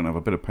qualified, I don't have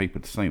a bit of paper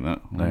to say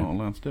that. I'm not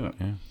allowed to do it.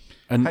 Yeah.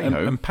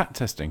 And pat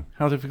testing.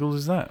 How difficult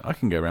is that? I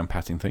can go around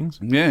patting things.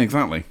 Yeah,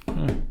 exactly.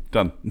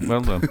 Done.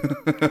 Well done.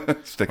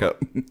 Stick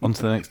up. On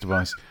to the next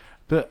device.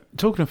 But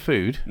talking of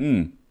food,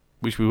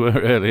 which we were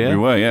earlier. We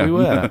were, yeah. We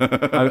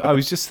were. I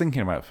was just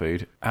thinking about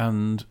food,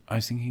 and I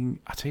was thinking,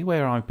 I'll tell you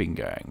where I've been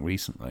going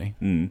recently,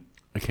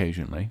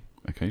 occasionally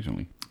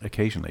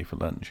for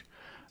lunch.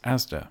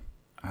 Asda.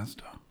 That's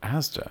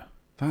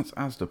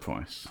Asda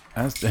price.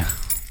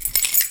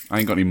 Asda. I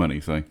ain't got any money,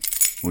 so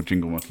we'll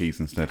jingle my keys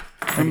instead.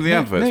 Remember the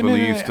adverts when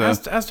they used to...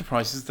 Asda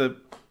price is the...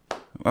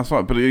 That's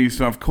right, but they used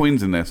to have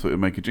coins in there so it would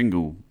make a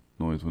jingle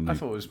noise when they... I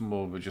thought it was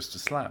more of just a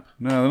slap.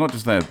 No, they're not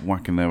just there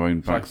whacking their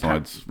own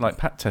backsides. Like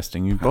pat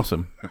testing, you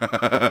bottom.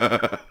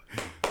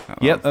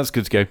 Yeah, that's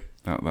good to go.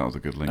 That was a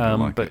good link. I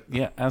like but it.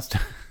 yeah,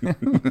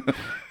 Asda.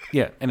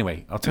 Yeah,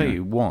 anyway, I'll tell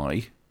you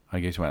why I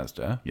go to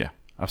Asda. Yeah,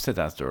 I've said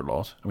Asda a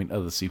lot. I mean,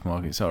 other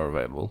supermarkets are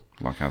available,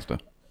 like Asda.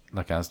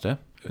 like Asda.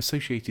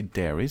 Associated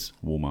Dairies,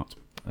 Walmart.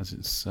 as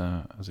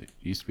it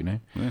used to be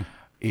known, Yeah.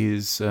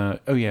 is so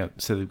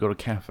they've got a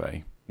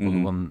cafe. Well, the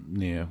one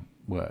near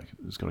work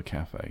has got a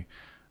cafe.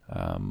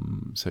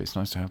 So it's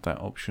nice to have that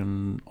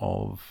option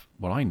of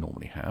what I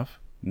normally have,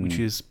 which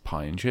is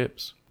pie and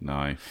chips.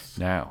 Nice.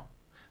 Now,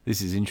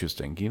 this is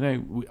interesting. You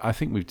know, I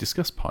think we've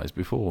discussed pies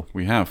before.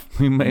 We have.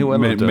 We may well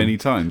have done. Many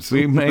times.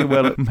 We may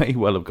well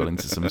have gone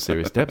into some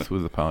serious depth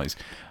with the pies.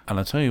 And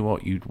I'll tell you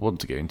what, you'd want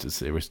to go into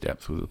serious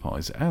depth with the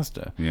pies at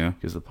Asda. Yeah.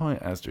 Because the pie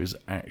at Asda is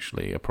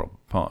actually a proper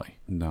pie.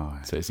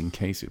 Nice. So it's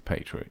encased with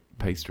pastry.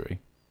 Patry.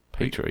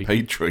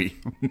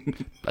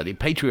 Bloody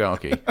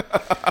patriarchy.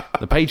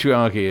 The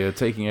patriarchy are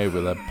taking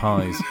over the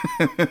pies.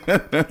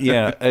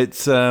 Yeah,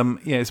 it's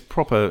a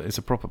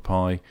proper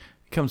pie.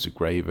 It comes with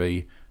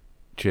gravy,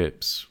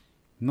 chips,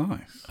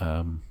 Nice.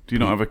 um, Do you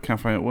not have a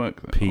cafe at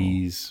work then?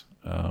 peas.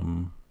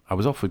 I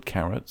was offered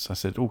carrots. I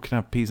said, "Oh, can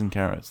I have peas and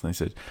carrots?" And they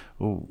said,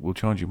 "Oh, we'll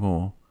charge you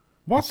more."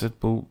 What? I said,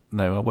 "Well,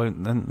 no, I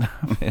won't." Then,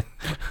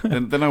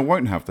 then I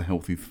won't have the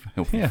healthy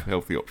Yeah.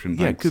 healthy option.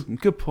 yeah, Thanks.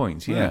 good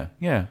point. Yeah.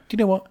 Do you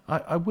know what?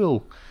 I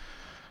will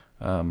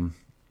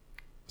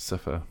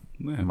suffer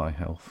Yeah. my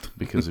health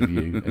because of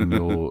you and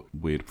your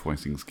Weird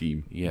pricing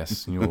scheme.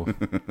 yes, and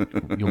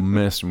your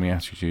mercenary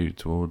attitude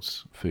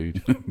towards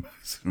food.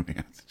 Mercenary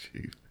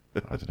attitude.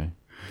 I don't know.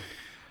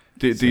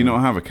 Do you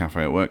not have a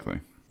cafe at work though?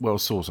 Well,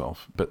 sort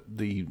of, but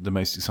the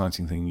most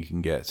exciting thing you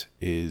can get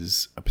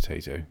is a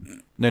potato.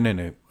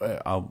 No.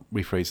 I'll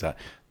rephrase that.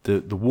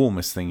 The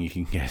warmest thing you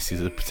can get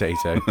is a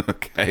potato.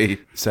 Okay.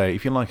 So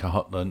if you like a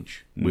hot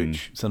lunch,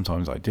 which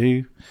sometimes I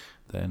do,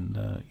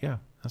 then yeah,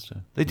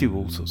 they do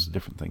all sorts of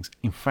different things.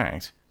 In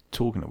fact,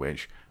 talking of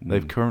which,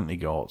 they've currently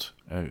got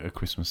a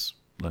Christmas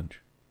lunch,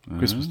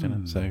 Christmas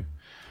dinner. So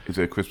Is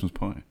it a Christmas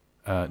pie?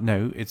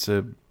 no,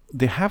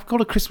 they have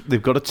got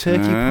they've got a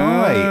turkey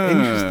pie.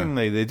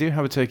 Interestingly, they do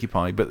have a turkey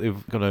pie, but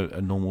they've got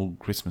a normal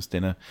Christmas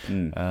dinner,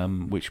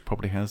 which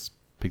probably has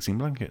pigs in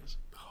blankets.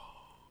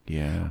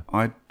 Yeah.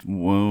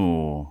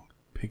 Whoa.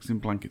 Pigs in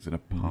blankets in a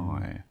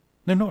pie.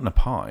 No, not in a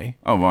pie.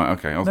 Oh, right.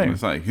 Okay. I was No. going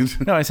to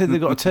say. No, I said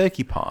they've got a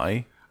turkey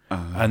pie,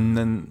 and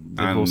then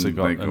they've also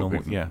got a normal.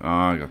 pigs in- Yeah. Oh,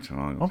 I got you.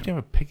 Why would you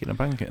have a pig in a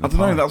blanket? In I a don't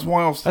know. pie? That's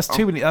why I was. That's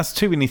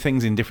too many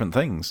things in different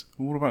things.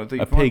 What about a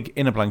deep A fried? pig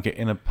in a blanket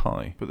in a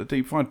pie. But the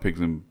deep fried pig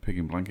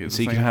in blanket. Is So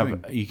the you can same have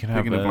thing.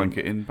 pig in a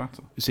blanket in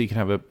batter So you can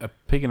have a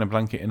pig in a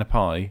blanket in a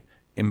pie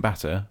in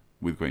batter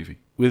with gravy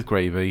with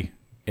gravy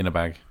in a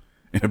bag.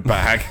 in a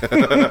bag.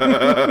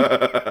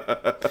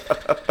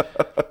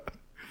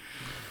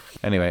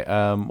 Anyway,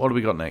 what do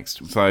we got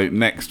next? So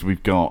next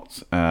we've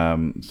got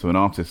an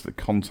artist that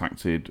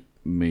contacted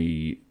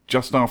me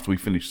just after we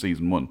finished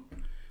season 1.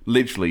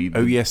 Literally.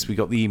 Oh yes, we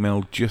got the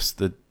email just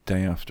the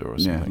day after or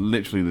Yeah, something.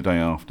 literally the day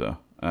after,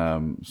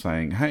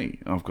 saying, "Hey,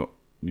 I've got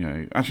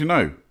Actually,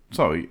 no.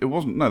 Sorry, it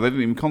wasn't. No, they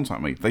didn't even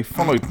contact me. They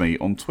followed me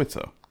on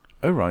Twitter.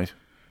 Oh right.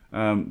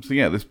 So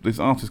yeah, this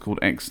artist called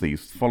X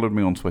Thieves followed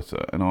me on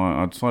Twitter, and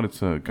I decided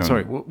to go.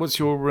 Sorry, what's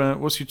your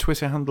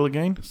Twitter handle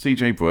again?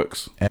 CJ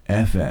Brooks.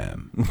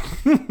 FM.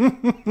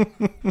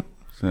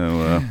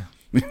 So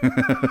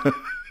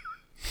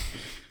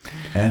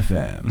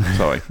FM.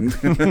 Sorry.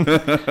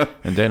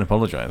 And don't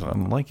apologise. I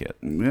like it.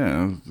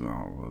 Yeah,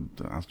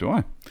 as do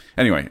I.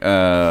 Anyway,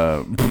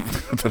 I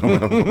don't know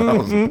what that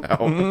was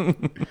about.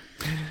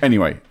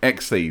 Anyway,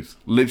 X Thieves.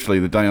 Literally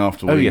the day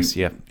after we. Oh yes,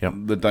 yeah, yep.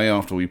 The day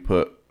after we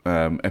put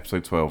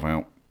episode 12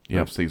 out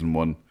Yep. of season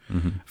 1,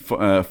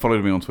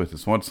 followed me on Twitter.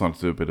 So I decided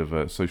to do a bit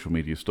of social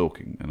media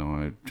stalking, and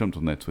I jumped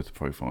on their Twitter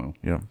profile.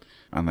 Yeah.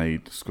 And they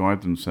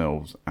described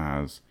themselves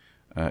as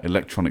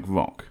electronic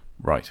rock.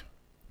 Right.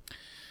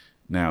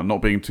 Now,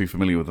 not being too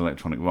familiar with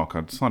electronic rock,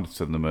 I decided to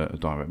send them a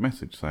direct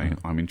message saying,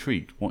 I'm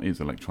intrigued. What is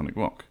electronic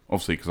rock?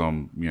 Obviously, because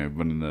I'm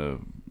running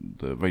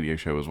the radio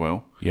show as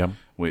well, Yeah.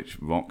 which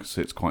rock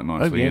sits quite Oh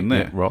nicely yeah, in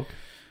there. yeah, rock.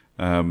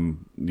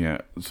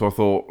 So I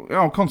thought,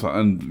 I'll contact,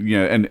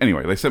 and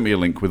anyway, they sent me a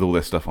link with all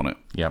their stuff on it.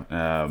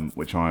 Yeah.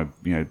 Which I,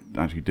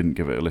 actually didn't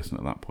give it a listen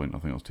at that point. I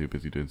think I was too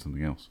busy doing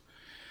something else.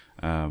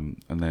 And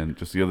then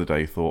just the other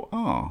day, thought,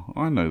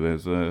 I know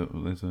there's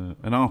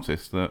an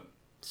artist that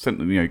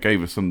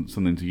gave us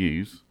something to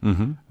use,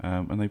 and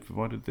they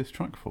provided this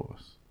track for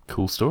us.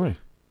 Cool story.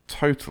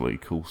 Totally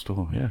cool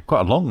story. Yeah.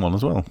 Quite a long one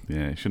as well.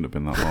 Yeah, it shouldn't have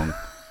been that long.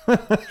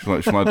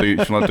 Shall I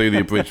do the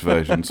abridged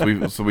version?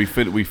 So we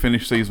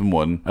finished season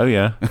 1. Oh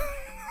yeah.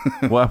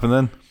 What happened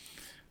then?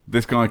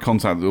 This guy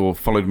contacted or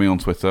followed me on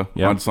Twitter.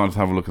 Yeah. I decided to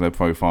have a look at their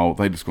profile.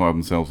 They describe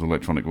themselves as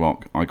electronic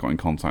rock. I got in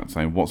contact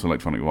saying, "What's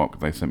electronic rock?"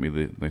 They sent me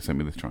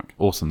this track.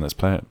 Awesome. Let's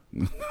play it.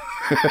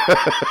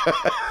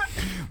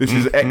 This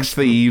is Ex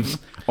Thieves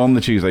on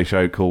the Tuesday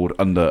show called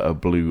Under a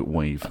Blue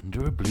Wave.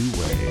 Under a blue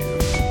wave.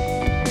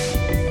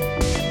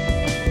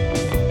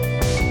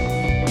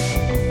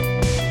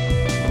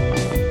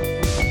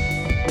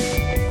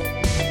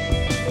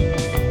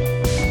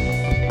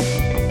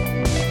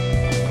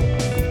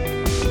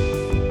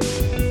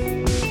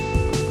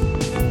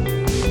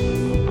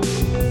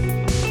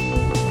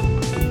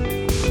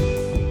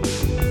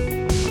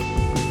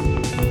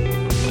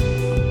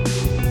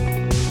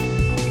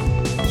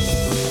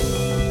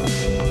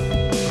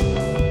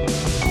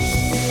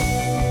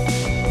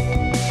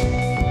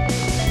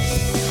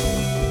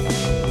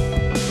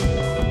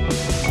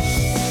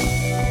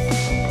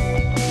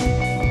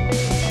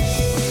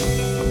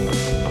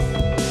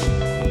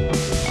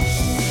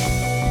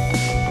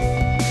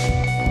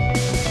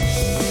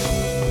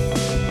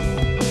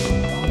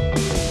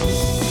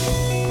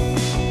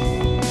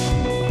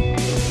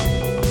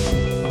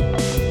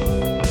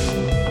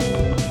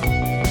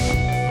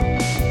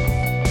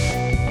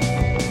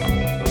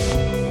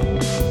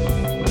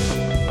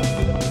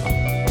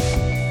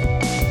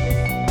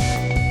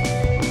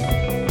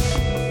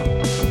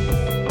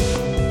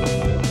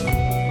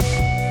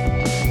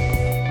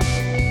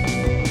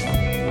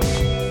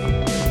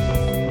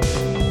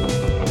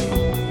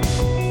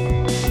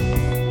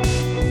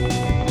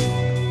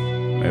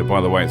 By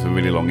the way, it's a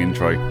really long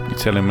intro. You're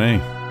telling me.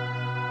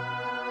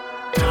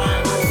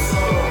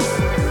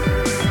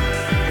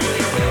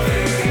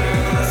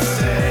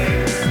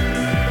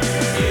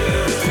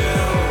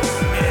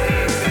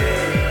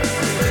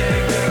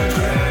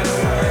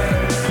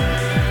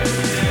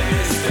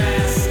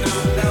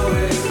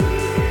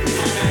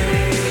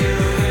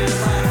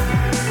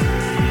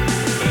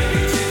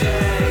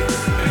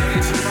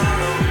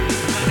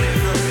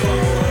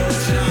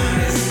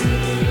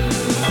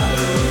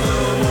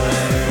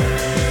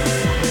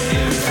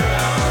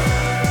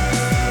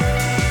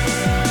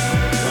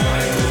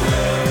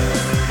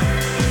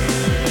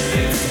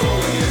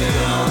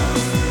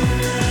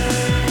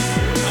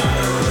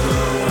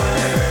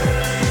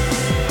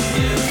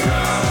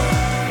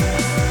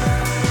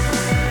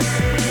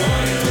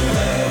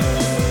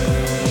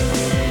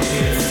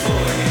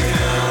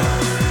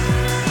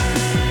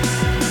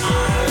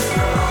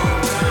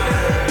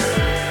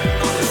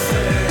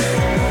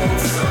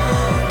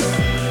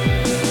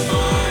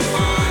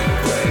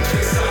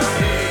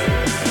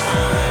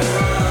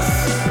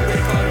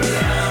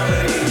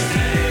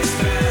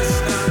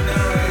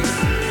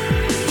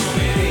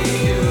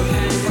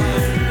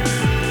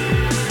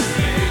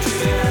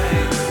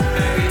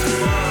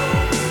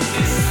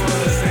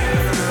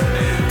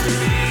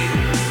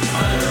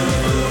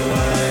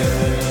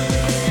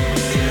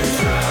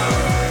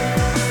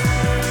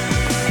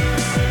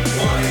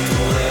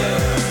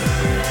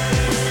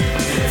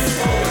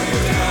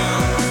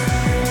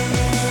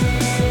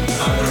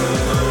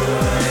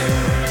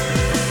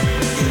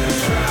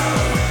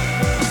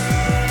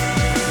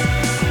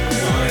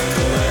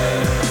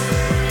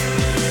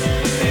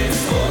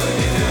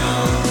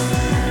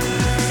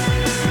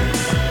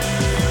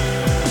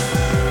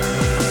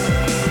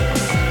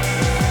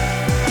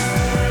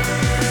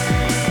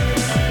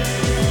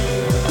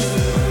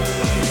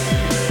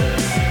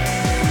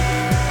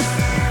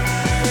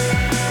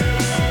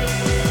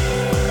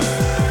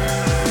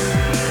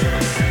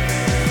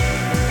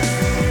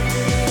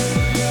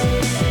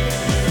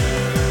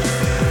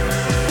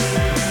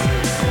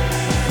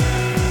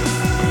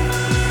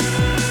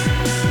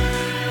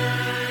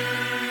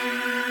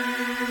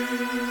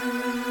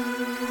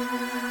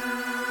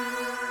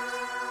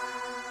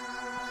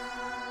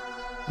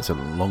 It's a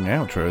long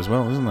outro as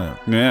well, isn't it?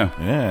 Yeah.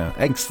 Yeah.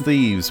 Ex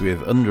Thieves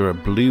with Under a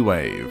Blue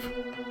Wave.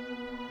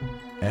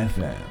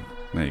 FM.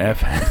 There you go.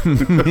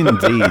 FM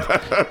indeed.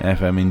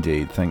 FM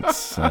indeed.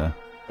 Thanks.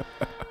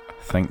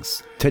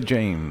 Thanks, Ted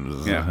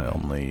James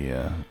on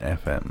the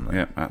FM.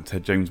 Yeah, at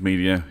Ted James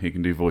Media, he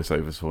can do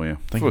voiceovers for you.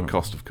 Thank for you. a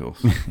cost, of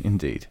course.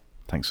 Indeed.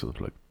 Thanks for the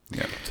plug.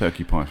 Yeah,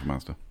 turkey pie for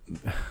Mazda.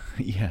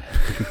 Yeah.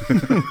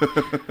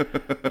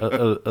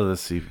 Other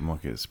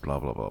supermarkets, blah,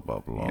 blah, blah, blah,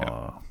 blah.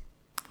 Yeah.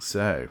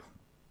 So,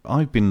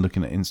 I've been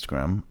looking at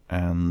Instagram,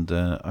 and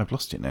I've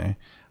lost it now.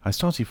 I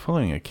started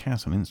following a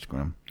cat on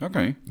Instagram.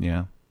 Okay.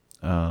 Yeah.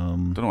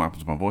 Don't know what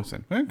happened to my voice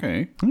then.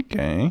 Okay.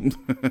 Okay.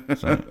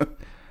 So,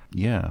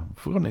 yeah. I've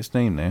forgotten its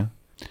name now.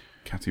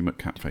 Catty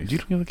McCatface. Do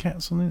you look at the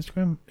cats on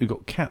Instagram? We've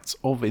got Cats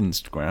of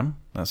Instagram.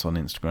 That's on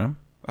Instagram.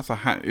 That's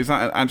a is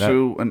that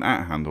an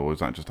at handle or is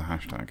that just a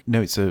hashtag?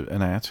 No, it's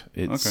an ad.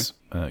 It's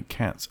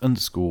cats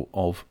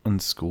 _of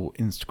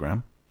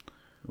 _Instagram.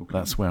 Okay.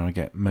 That's where I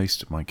get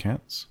most of my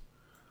cats.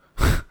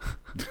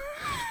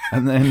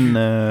 And then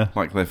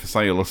Like they're for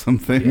sale or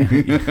something.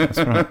 yeah, that's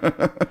right.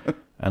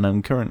 And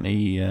I'm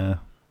currently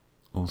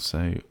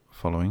also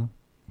following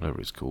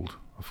whatever it's called.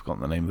 I've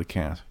forgotten the name of the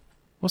cat.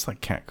 What's that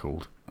cat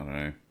called? I don't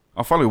know.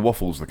 I follow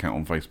Waffles the cat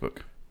on Facebook.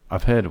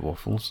 I've heard of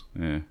Waffles.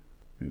 Yeah.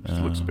 It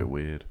just looks a bit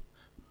weird.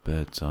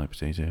 Bird's eye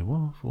potato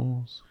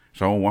waffles.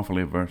 So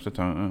waffly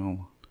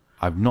versatile.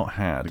 I've not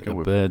had They go a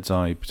with- bird's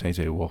eye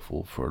potato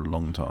waffle for a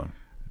long time.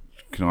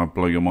 Can I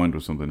blow your mind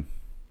with something?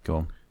 Go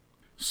on.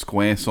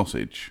 Square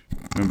sausage.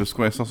 Remember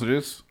square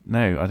sausages?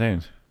 No, I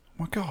don't.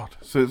 Oh my God.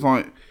 So it's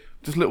like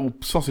just little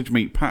sausage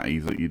meat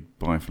patties that you'd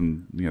buy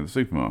from the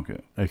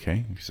supermarket.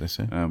 Okay, if you say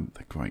so. They're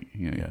great.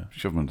 Yeah. Yeah.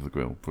 Shove them under the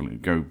grill.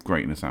 Brilliant. Go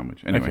great in a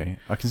sandwich. Anyway, Okay,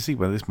 I can see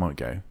where this might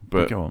go.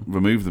 but go on.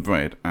 remove the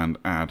bread and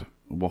add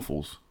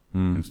waffles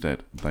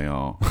instead. They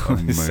are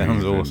amazing. This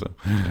sounds awesome.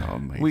 They are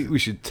amazing. We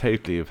should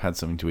totally have had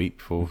something to eat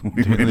before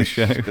doing really the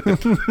show.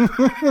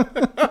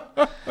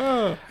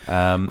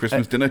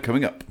 Christmas dinner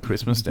coming up.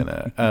 Christmas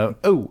dinner.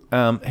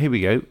 Here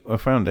we go. I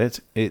found it.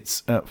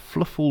 It's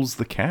Fluffles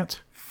the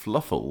cat.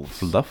 Fluffles.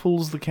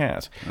 Fluffles the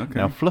cat. Okay.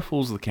 Now,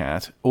 Fluffles the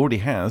cat already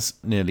has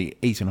nearly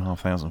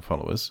 8,500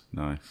 followers.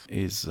 Nice.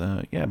 Is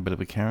a bit of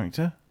a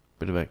character,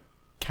 bit of a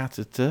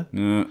catheter.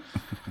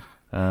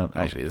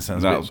 Actually, it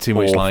sounds a That's bit too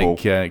much awful.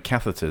 like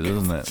catheter,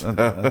 doesn't it?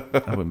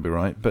 That wouldn't be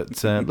right.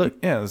 But look,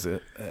 yeah,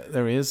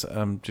 there he is.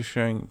 Just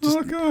showing. Just,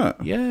 Look at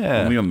that.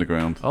 yeah, On the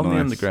underground. on the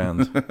Nice.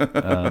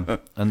 underground,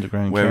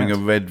 underground. Wearing cat. a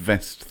red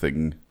vest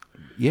thing.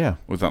 Yeah,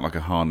 Was that like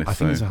a harness? I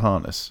think though? it's a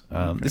harness.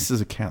 This is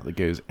a cat that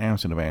goes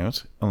out and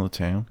about on the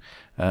town.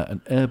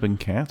 An urban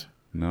cat.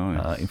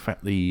 Nice. In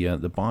fact, the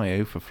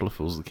bio for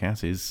Fluffles the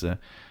cat is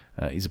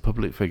he's a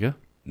public figure.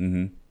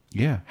 Mm-hmm.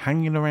 Yeah,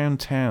 hanging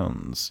around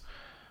towns.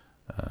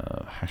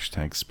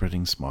 Hashtag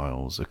spreading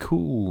smiles. A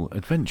cool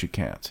adventure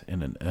cat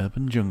in an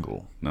urban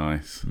jungle.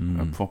 Nice.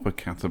 A proper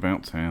cat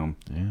about town.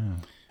 Yeah.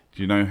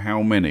 Do you know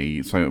how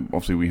many? So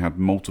obviously we had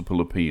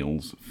multiple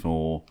appeals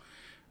for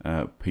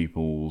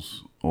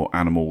people's or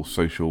animals'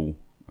 social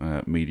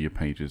media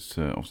pages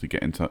to obviously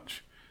get in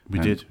touch. We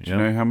And did, Do you yeah.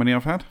 know how many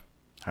I've had?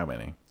 How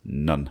many?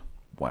 None.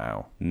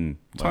 Wow.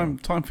 Time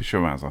for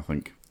Shiraz, I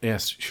think.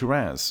 Yes,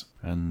 Shiraz.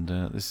 And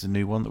this is a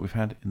new one that we've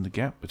had in the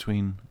gap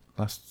between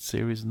last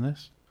series and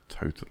this.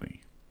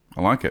 Totally.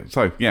 I like it.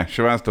 So yeah,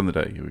 Shiraz done the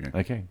day. Here we go.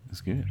 Okay,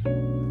 that's good.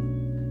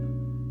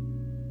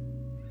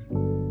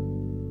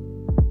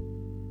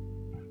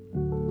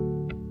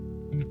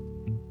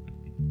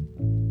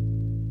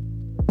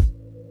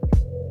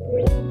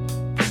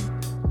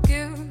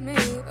 Give me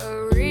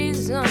a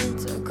reason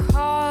to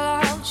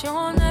call out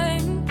your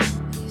name.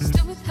 You're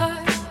still with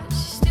her,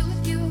 she's still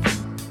with you.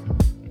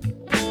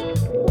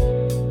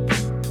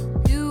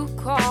 You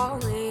call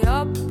me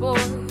up or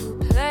you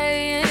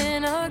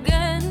playing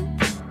again.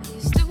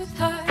 You're still with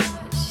her,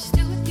 she's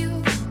still with you.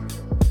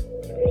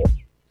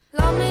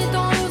 Love me,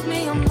 don't lose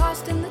me, I'm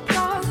lost in the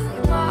dark.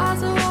 My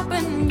eyes are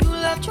open, you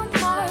left your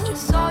mark.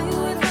 Just saw you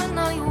with her,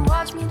 now you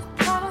watch me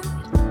depart.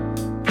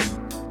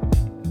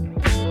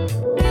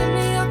 Give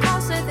me a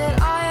call, say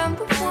that I am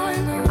the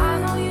one. I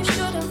know you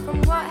shouldn't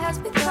from what has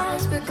become.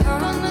 It's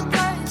become on the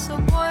day, so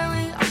boy,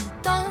 we are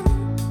done.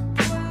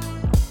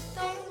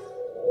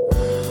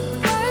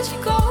 Where'd you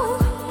go?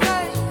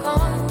 Where'd you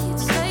gone? You'd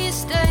say you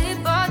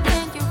stayed, but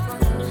then you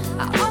run.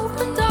 I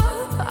opened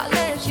up, I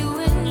let you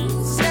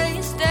in. Say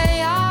you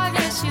stay, I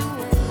guess you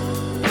win.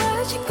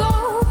 Where'd you go?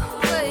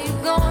 Where you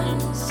gone?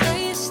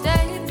 Say you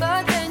stayed,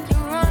 but then you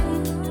run.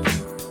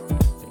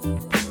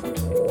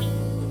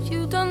 You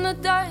done the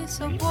day,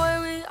 so boy,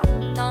 we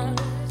are done.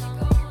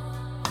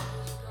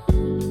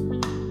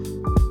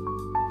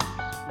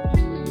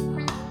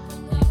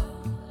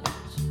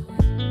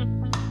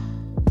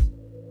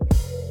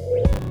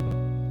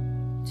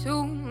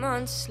 Two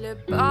months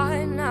slip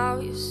by, now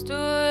you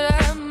stood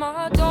at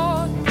my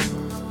door.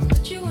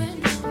 Let you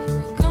in,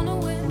 you're gonna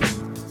win.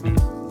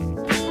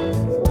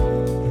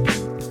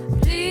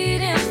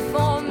 Pleading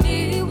for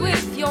me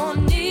with your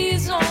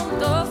knees on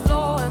the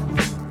floor.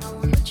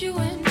 Let you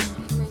in,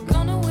 you're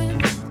gonna win.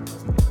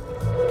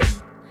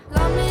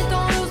 Love me,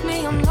 don't lose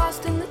me, I'm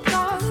lost in the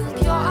dark.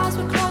 Your eyes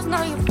were closed,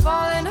 now you're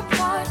falling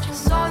apart.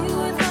 Just saw you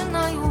with her,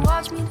 now you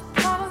watch me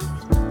depart.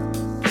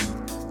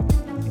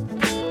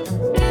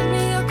 Give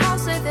me a call,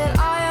 say that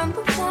I am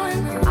the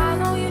one. I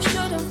know you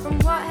shouldn't from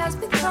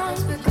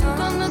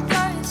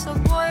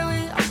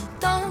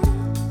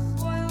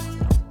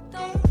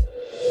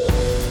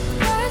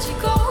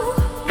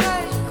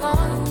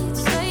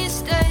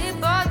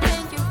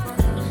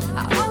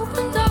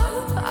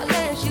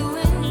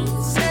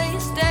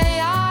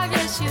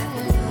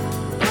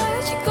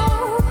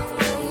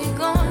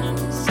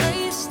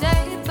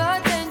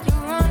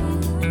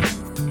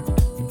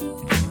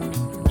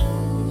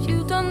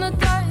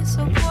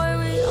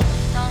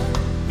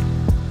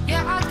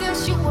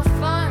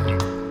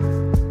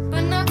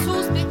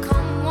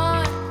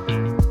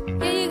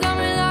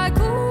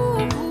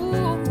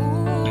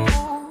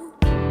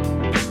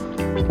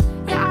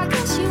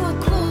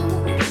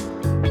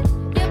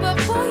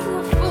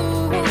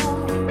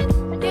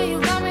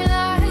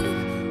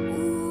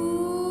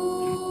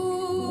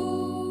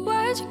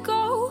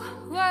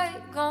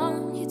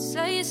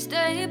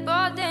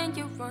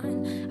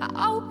front.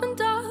 I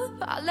opened up,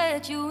 I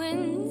let you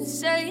in.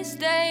 Say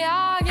stay,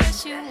 I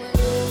guess you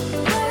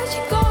will. Where'd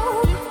you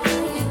go?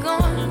 You're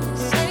gone.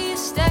 Say you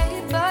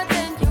stay, but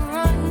then you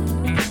run.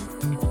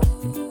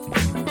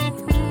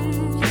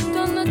 You've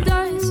done the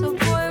dice, so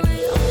boy, we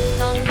don't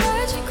done.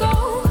 Where'd you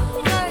go?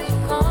 Where'd you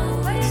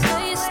gone?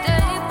 Say you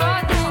stay,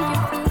 but then you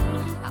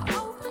run. I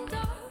opened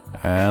up.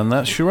 And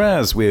that's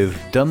Shiraz with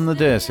Done the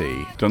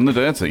Dirty. Done the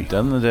dirty.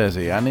 Done the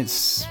Dirty. And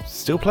it's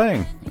still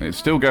playing. It's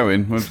still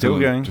going. We're Still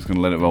going. Just going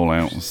to let it roll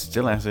out.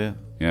 Still at it.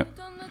 Yeah.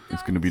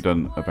 It's going to be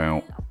done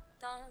about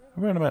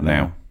Around about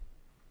now. now.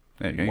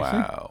 There you go. you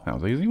Wow. see? That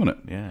was easy, wasn't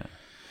it? Yeah.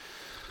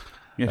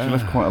 Yeah, she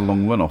left quite a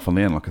long run-off on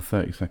the end, like a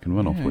 30-second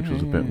run-off, which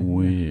was a bit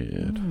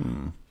weird.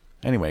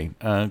 Anyway,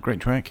 great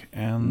track.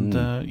 And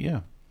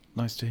yeah,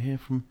 nice to hear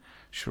from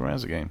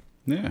Shiraz again.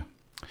 Yeah.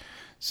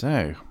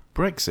 So,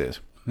 Brexit.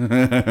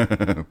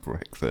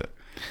 Brexit.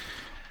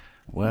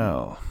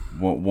 Well,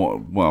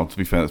 Well, to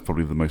be fair, that's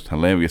probably the most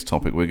hilarious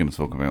topic we're going to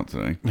talk about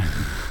today.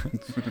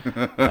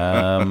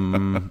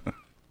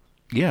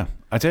 yeah.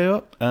 I tell you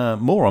what,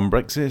 more on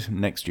Brexit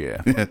next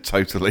year. Yeah,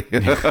 totally.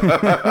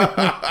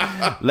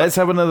 Let's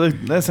have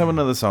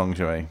another song,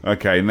 shall we?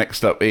 Okay,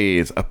 next up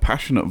is A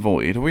Passionate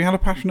Void. Have we had A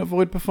Passionate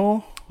Void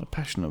before? A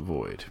Passionate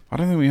Void. I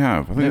don't think we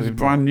have. I think it's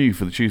brand new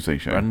for the Tuesday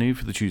show. Brand new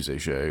for the Tuesday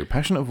show.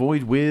 Passionate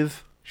Void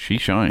with She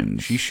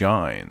Shines. She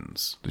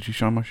Shines. Did she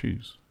shine my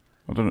shoes?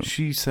 I don't know.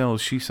 She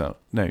sells seashells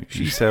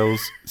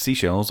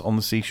on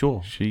the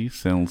seashore. She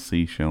sells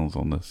seashells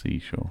on the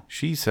seashore.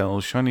 She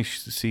sells shiny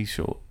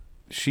seashore.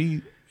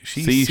 She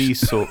Sea-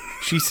 seesaw.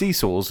 She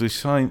seesaws with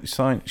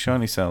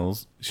shiny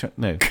cells.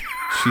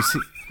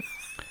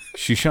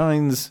 She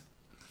shines.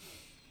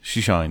 She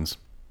shines.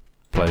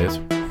 Play it.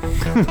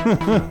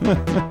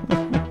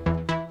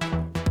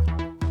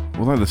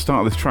 Although the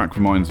start of this track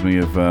reminds me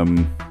of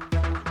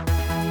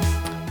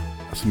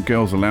some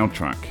Girls Aloud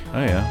track.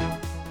 Oh yeah.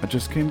 I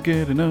just can't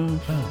get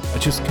enough. I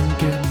just can't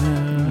get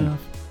enough.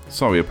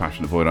 Sorry, A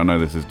Passionate Void. I know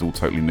this is all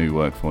totally new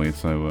work for you,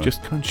 so...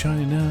 Just can't shine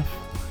enough.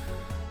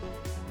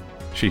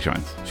 She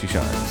shines. She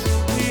shines.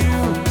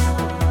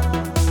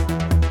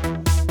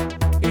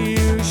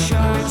 You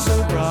shine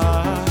so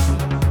bright,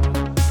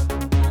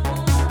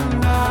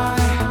 and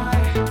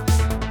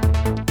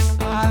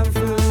I'm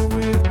filled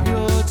with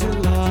pure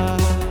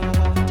delight.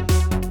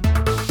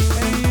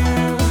 And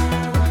you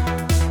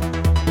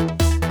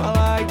are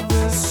like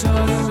the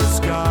sun in the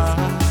sky.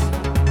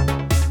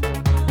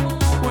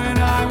 When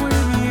I'm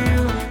with you,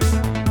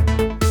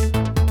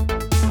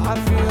 I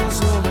feel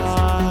so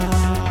high.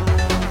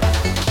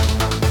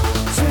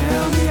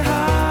 Tell me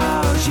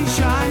how she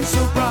shines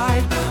so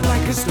bright,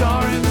 like a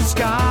star in the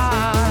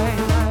sky.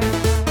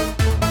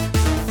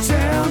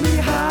 Tell me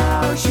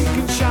how she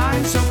can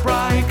shine so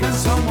bright, can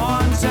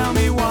someone tell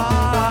me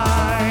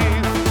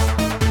why?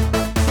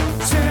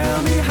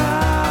 Tell me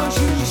how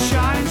she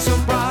shines so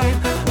bright,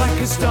 like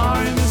a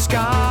star in the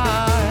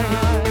sky.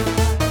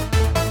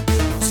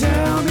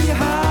 Tell me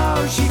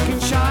how she can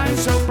shine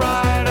so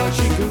bright, how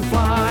she can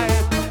fly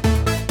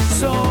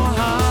so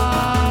high.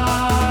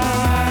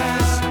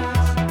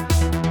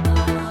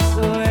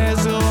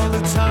 There's all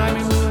the time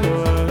in the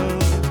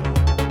world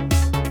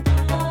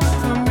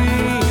for me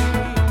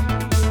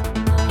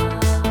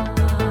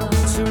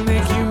to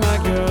make you my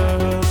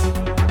girl.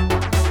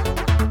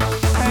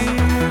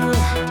 And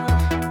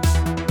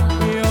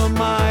you're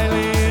my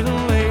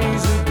little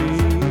lazy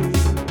bee.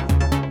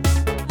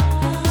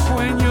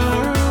 When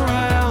you're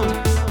around,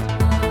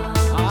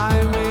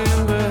 I'm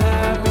in the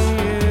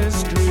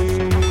happiest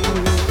dream.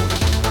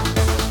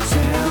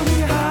 Tell me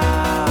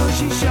how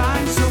she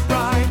shines so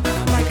bright,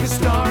 like a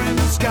star in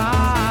the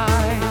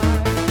sky.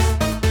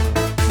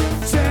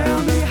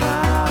 Tell me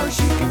how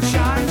she can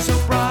shine so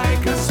bright,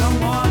 can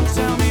someone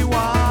tell me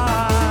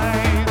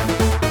why?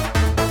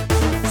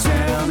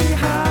 Tell me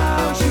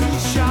how she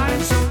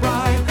shines so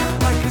bright,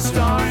 like a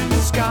star in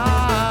the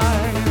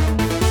sky.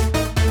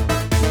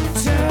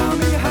 Tell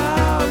me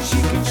how she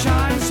can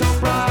shine so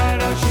bright,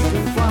 how she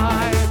can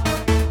fly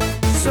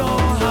so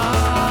high.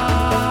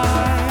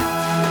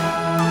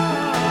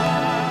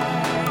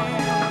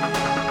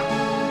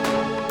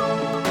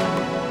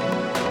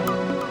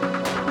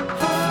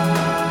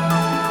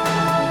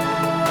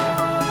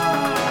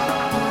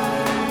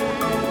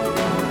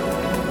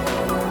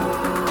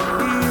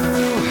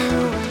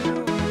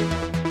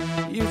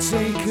 You've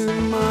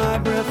taken my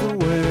breath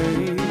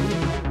away.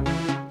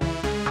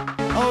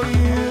 Oh,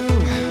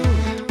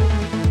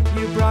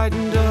 you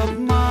brightened up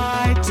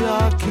my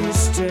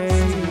darkest day.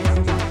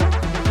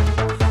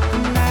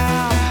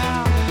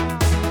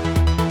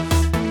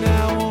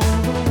 Now all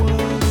the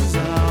world is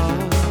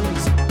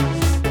ours.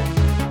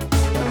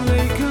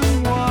 They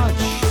can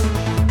watch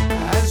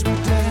as we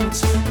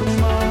dance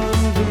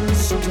among the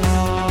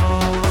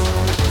stars.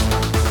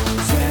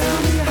 Tell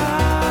me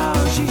how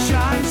she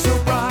shines so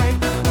bright,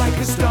 like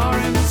a star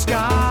in the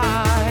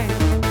sky.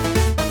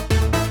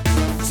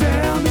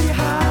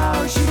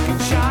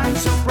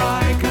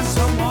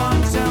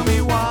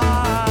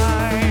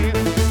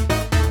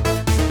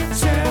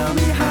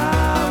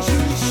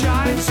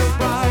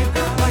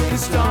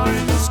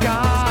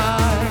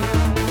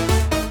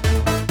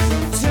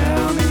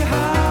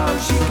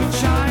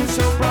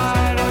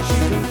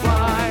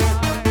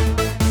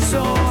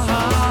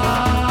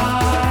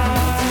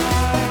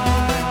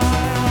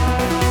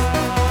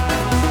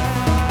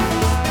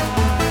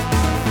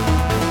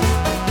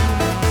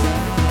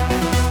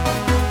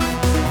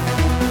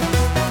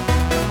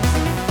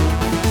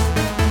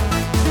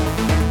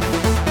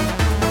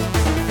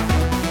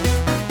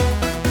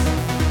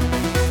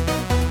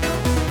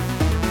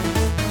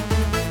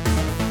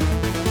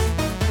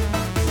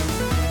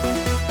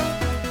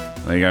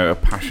 There you go, A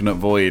Passionate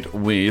Void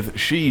with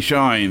She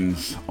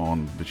Shines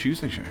on the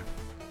Tuesday show.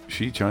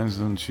 She shines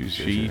on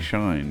Tuesday. She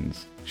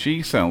shines.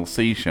 She sells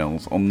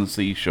seashells on the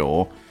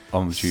seashore.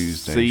 On the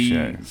Tuesday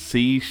show.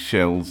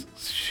 Seashells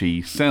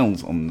she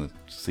sells on the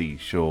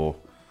seashore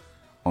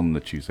on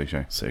the Tuesday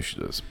show. So she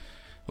does.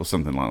 Or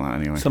something like that,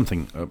 anyway.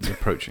 Something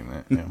approaching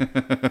that,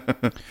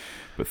 yeah.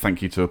 But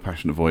thank you to A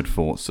Passionate Void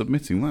for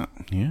submitting that.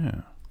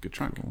 Yeah. Good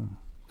track.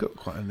 Got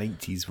quite an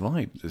 80s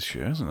vibe this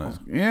year, hasn't it?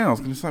 Yeah, I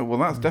was going to say, well,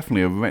 that's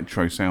definitely a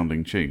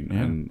retro-sounding tune,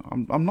 Yeah. and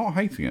I'm not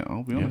hating it,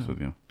 I'll be honest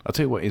with you. I'll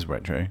tell you what is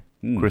retro.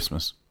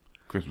 Christmas.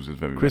 Christmas is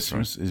very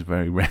Christmas is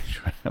very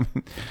retro. I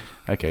mean,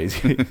 okay, it's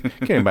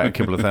going back a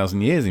couple of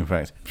thousand years, in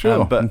fact.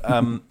 Sure. But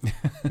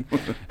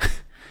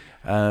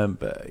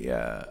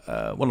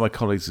yeah, one of my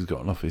colleagues has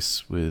got an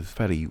office with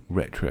fairly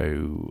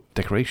retro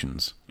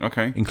decorations,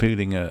 retro. Okay.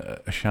 including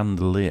a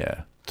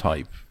chandelier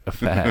type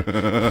affair.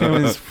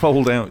 These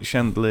fold-out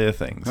chandelier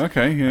things.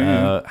 Okay,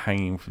 yeah.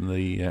 Hanging from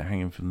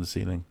the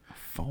ceiling.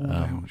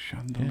 Fold-out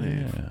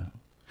chandelier. Yeah.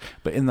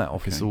 But in that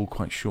office, it's all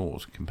quite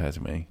short compared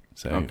to me.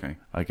 So Okay.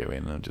 I go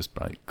in and I've just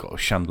got a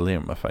chandelier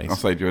in my face. I'll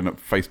say, do you end up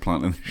face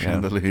planting the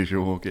chandelier as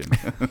you walk in?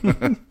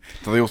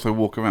 Do they also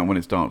walk around when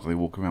it's dark? Do they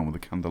walk around with a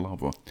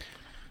candelabra?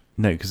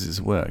 No, because it's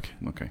at work.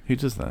 Okay. Who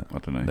does that? I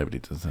don't know. Nobody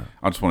does that.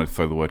 I just wanted to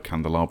throw the word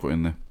candelabra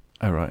in there.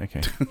 Oh, right,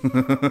 okay.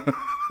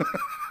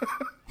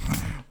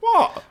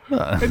 What?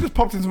 It just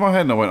popped into my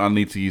head and I went, I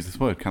need to use this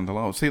word,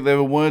 candelabra. See, there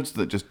are words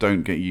that just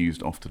don't get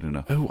used often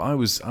enough. Oh, I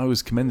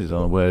was commended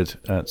on a word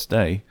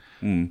today.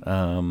 I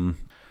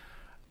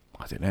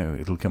don't know.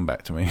 It'll come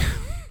back to me.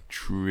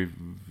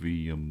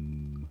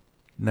 Trivium.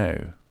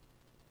 No.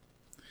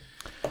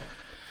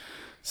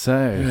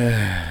 So,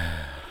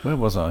 where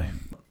was I?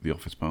 The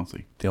office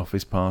party. The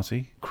office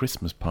party,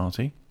 Christmas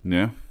party.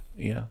 Yeah.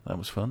 Yeah, that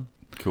was fun.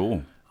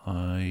 Cool.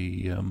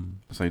 I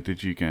So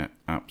did you get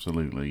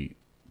absolutely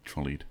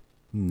trolleyed?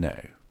 no.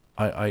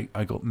 I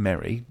got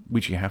merry,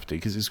 which you have to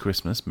because it's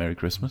Christmas. Merry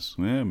Christmas.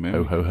 Yeah, maybe.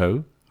 Ho ho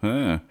ho.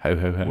 Yeah. Ho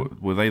ho ho.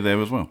 Were they there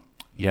as well?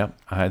 Yeah,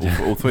 I had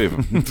All three of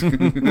them?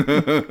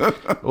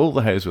 all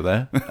the hoes were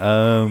there.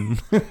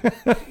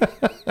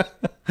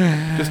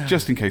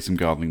 just in case some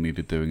gardening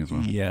needed doing as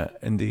well. Yeah,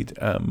 indeed.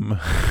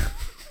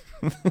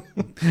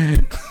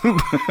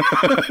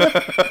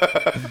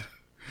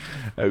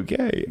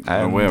 Okay.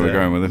 And, where are we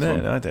going with this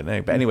one? I don't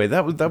know. But anyway,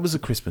 that was a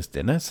Christmas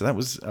dinner. So that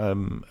was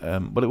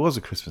well, it was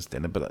a Christmas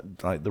dinner,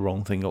 but like the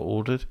wrong thing got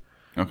ordered.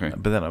 Okay.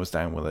 But then I was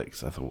down with it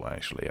because I thought, well,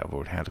 actually, I've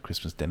already had a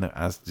Christmas dinner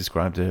as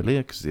described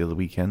earlier. Because the other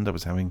weekend I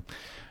was having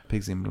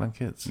pigs in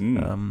blankets.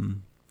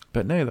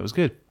 But no, that was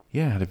good.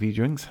 Yeah, had a few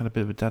drinks, had a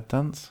bit of a dad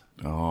dance.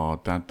 Oh,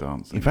 dad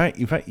dancing. In fact,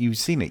 you've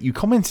seen it. You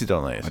commented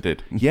on it. I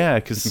did. Yeah,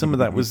 because some of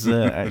that was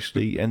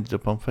actually ended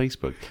up on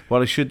Facebook.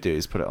 What I should do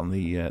is put it on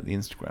the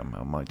Instagram.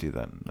 I might do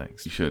that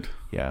next. You should.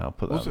 Yeah, I'll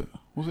put that.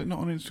 Was it not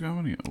on Instagram?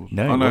 Only?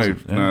 No, oh, it no,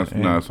 wasn't. no,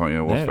 it's not. Yeah,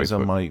 it was No, it was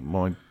on Facebook.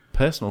 my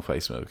personal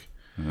Facebook.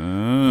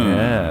 Ah.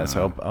 Yeah,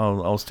 so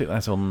I'll stick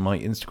that on my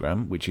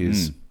Instagram, which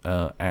is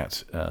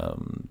at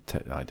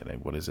Ted, I don't know,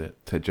 what is it?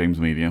 Ted James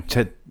Media.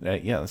 Ted,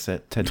 yeah, that's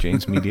it. Ted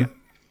James Media.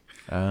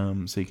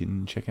 So you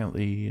can check out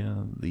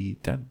the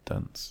dad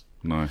dance.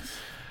 Nice.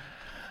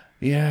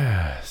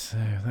 Yeah, so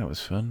that was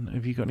fun.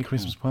 Have you got any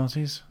Christmas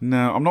parties?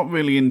 No, I'm not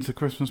really into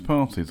Christmas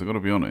parties, I've got to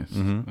be honest.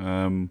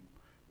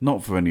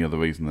 Not for any other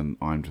reason than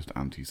I'm just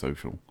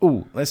antisocial.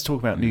 Oh, let's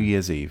talk about New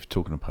Year's Eve.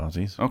 Talking of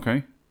parties.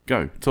 Okay,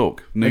 go.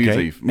 Talk. New Year's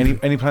Eve.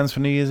 Any plans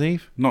for New Year's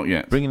Eve? Not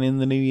yet. Bringing in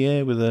the new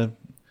year with a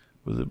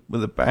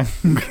bang.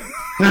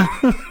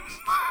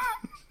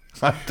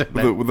 I don't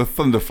know. With a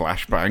thunder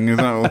flashbang, is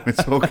that what we're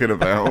talking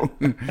about?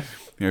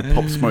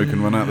 Pop smoke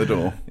and run out the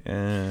door.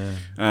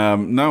 Yeah.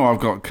 No,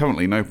 I've got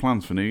currently no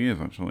plans for New Year's,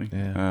 actually.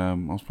 Yeah. I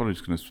was probably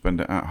just going to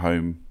spend it at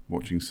home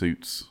watching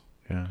Suits.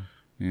 Yeah.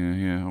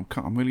 Yeah.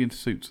 I'm really into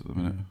Suits at the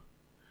minute.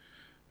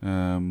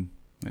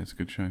 It's a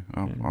good show.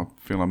 I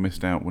feel I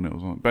missed out when it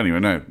was on. But anyway,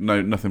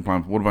 no, nothing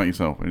planned. What about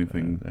yourself?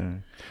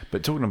 Anything?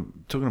 But talking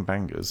of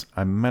bangers,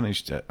 I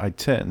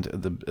turned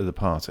at the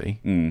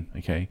party,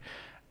 okay,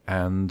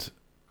 and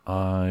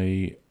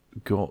I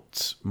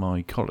got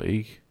my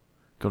colleague,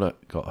 got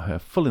her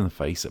full in the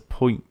face at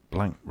point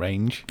blank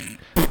range.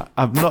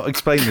 I've not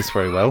explained this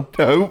very well.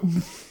 No.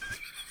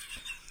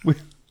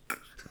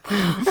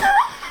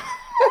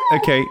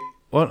 Okay,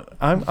 well,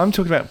 I'm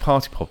talking about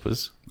party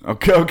poppers.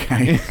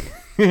 Okay.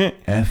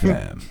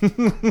 FM.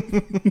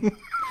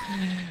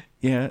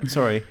 Yeah,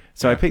 sorry.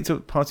 So I picked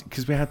up party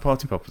because we had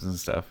party poppers and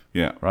stuff.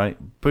 Yeah. Right.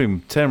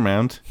 Boom. Turn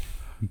around.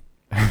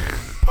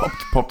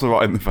 Popped her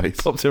right in the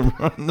face. Popped him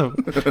right in the...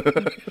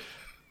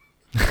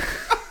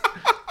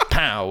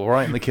 Pow!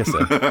 Right in the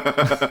kisser.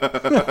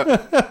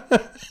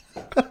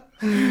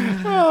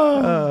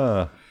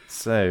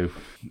 So...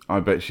 I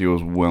bet she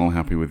was well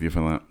happy with you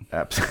for that.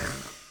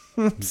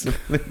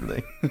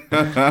 Absolutely.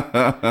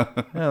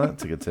 That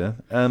took a turn.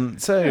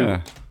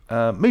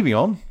 Moving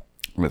on.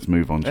 Let's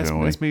move on, shall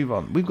we? Let's move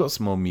on. We've got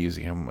some more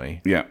music, haven't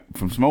we? Yeah,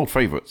 from some old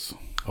favourites.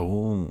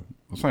 Oh.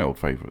 I'll say old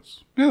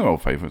favourites. Yeah, they're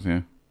old favourites,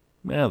 yeah.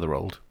 Yeah, they're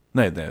old.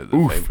 No, they're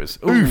the favourites.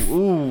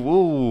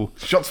 Ooh.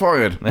 Shots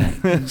fired.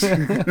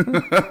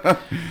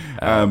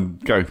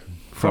 Go.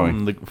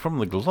 Sorry. From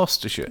the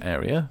Gloucestershire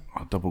area.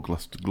 Our double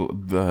Gloucester.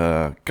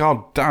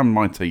 God damn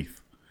my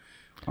teeth.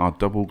 Our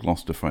double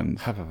Gloucester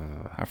friends.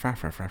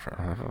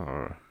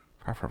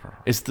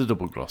 It's the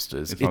double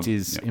Gloucesters. It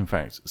is, in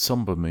fact,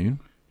 Somber Moon.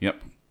 Yep.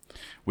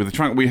 With a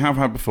track we have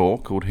had before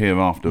called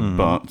Hereafter,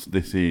 but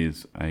this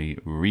is a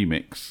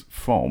remix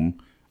from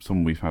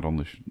someone we've had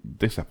on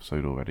this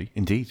episode already.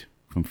 Indeed.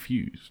 From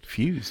Fused.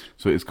 Fused.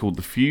 So it's called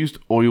the Fused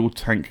Oil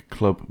Tank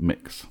Club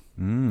Mix.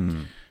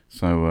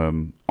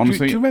 So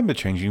honestly, do you remember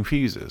changing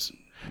fuses?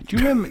 Do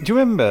you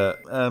remember?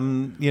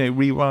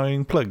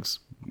 Rewiring plugs.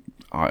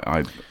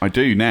 I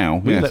do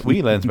now. Yes.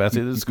 We learned about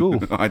it at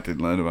school. I did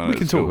learn about it. We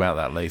can talk about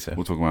that later.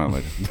 We'll talk about it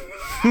later.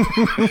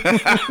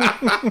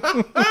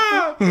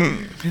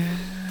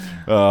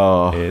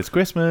 Oh, It's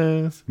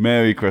Christmas.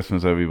 Merry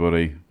Christmas,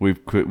 everybody!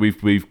 We've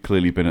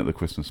clearly been at the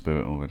Christmas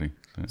spirit already.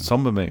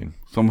 Somber Moon.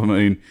 Somber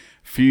Moon,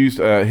 Fused.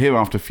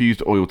 Hereafter,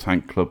 Fused Oil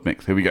Tank Club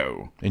Mix. Here we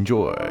go.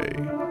 Enjoy.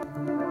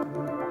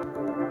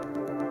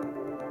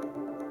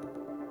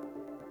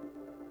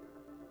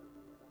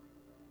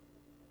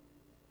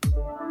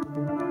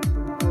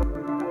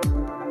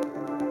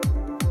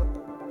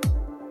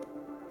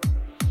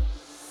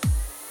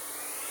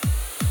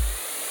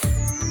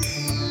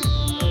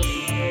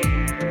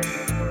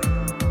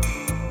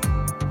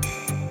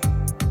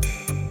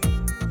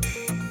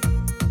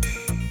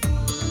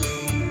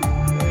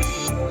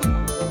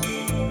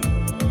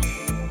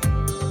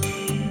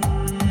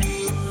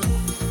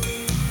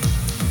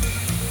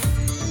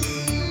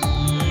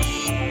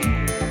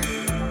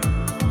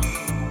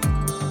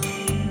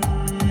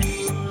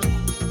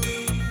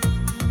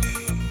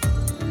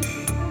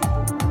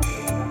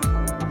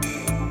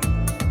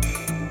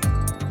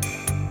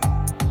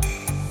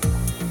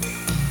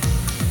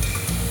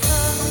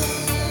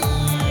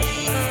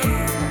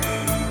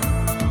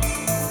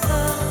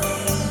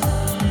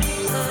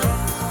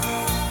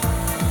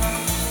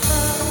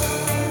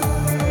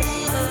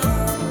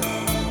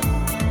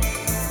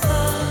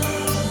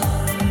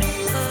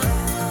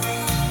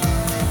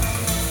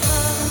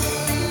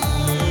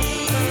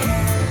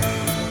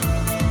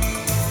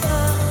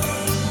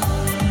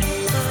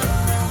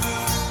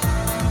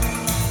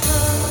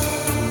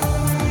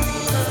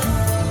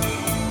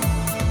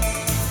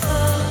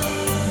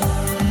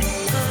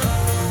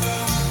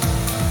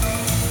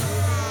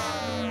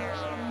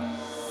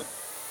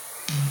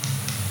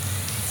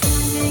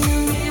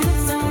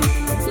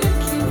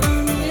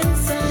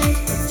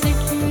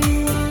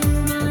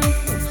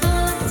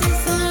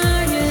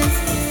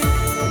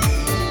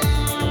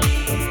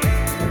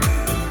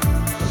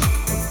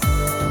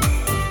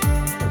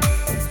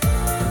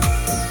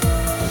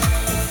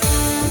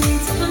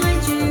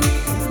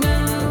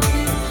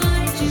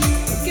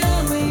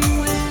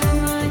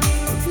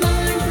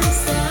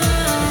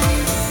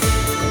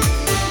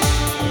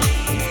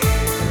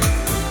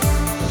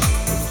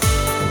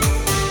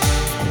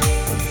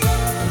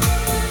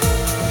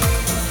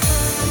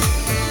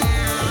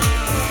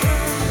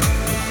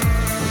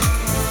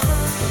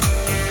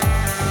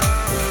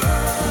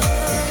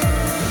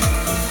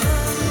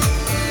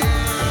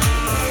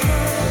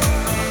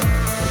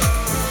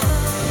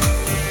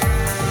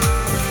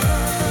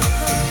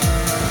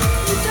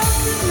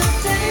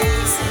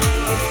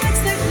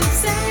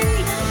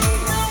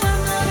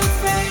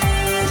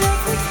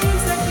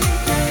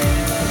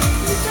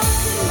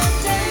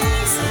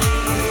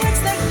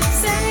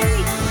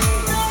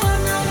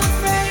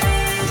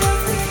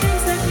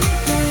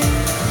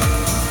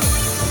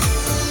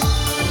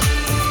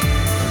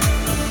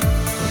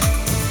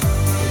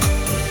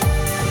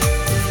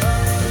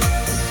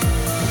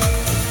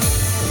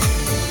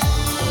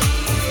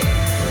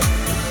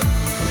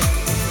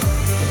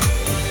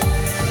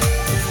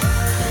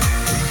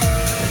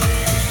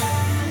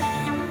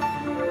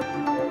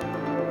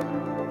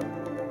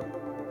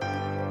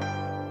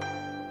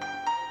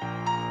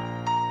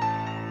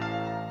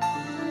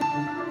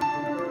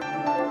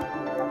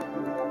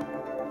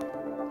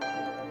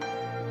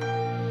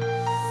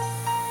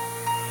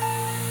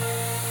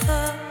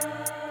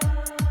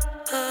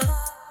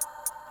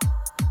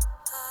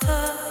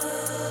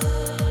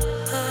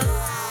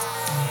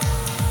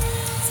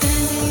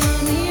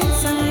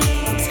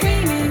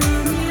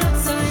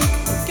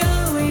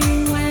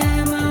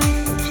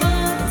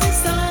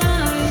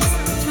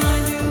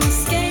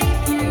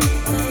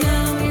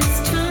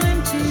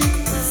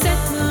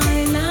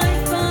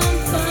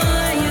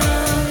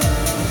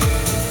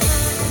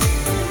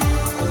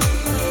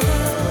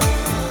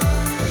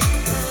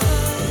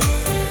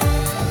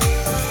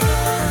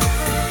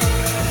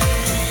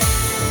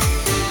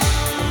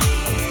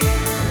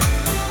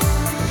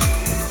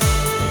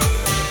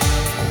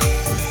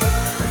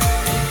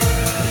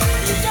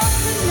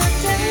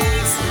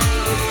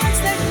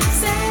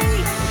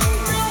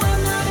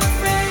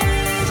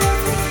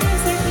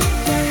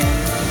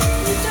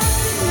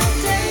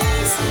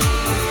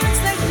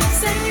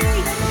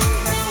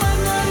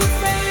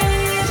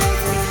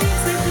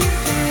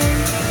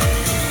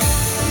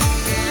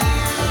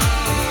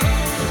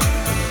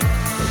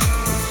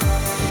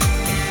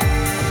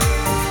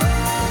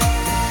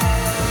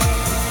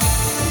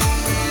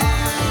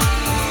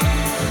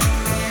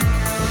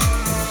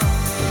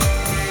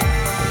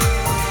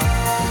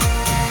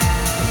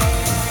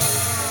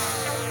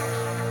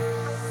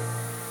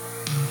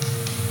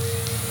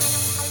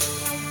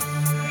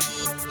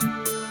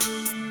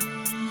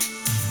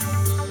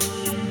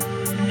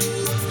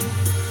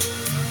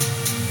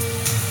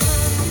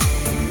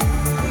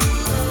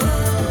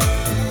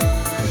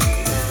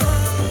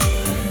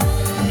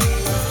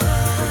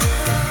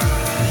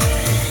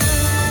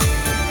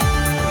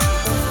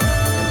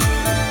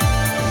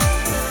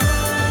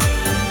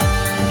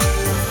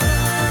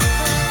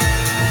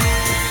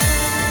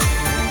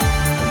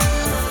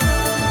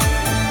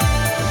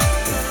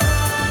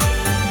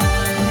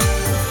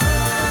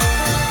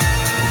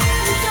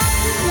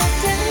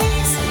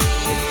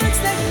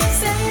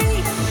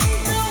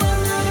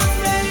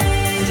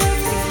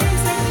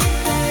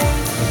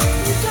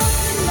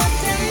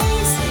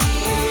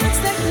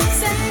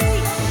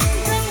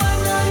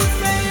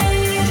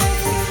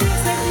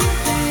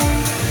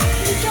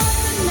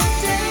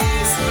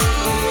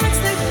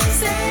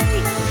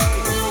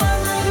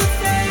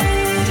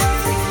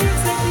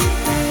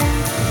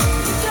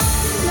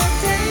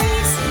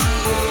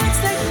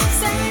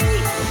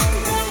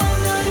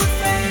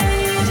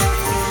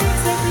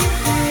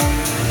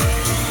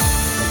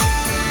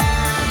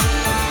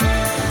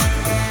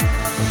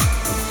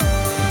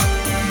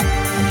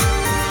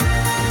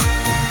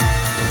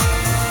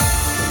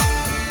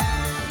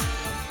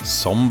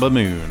 Somber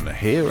Moon,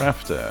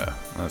 Hereafter.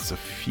 That's a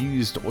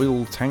fused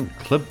oil tank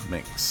club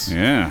mix.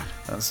 Yeah.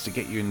 That's to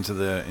get you into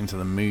the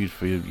mood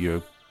for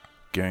your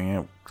going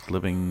out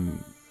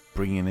clubbing,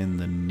 bringing in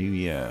the new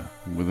year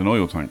With an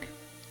oil tank.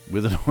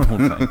 with an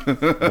oil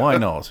tank. Why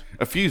not?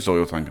 A fused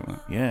oil tank on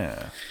that.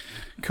 Yeah,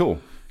 Cool.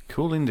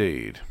 cool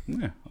indeed.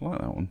 Yeah, I like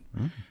that one.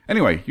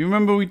 Anyway, you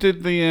remember we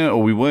did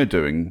we were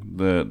doing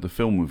the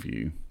film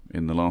review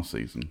in the last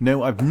season.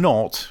 No, I've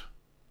not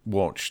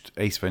watched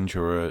Ace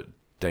Ventura: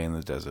 Day in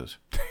the Desert.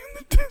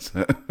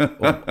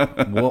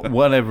 Or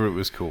whatever it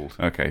was called.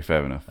 Okay,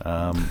 fair enough.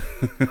 I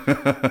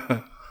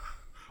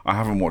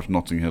haven't watched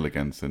Notting Hill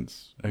again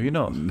since. Have you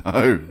not? No.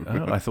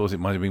 Oh, I thought it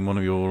might have been one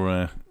of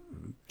your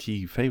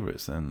key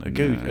favourites then. A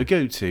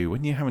go-to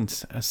when you're having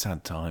a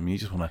sad time. You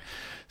just want to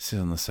sit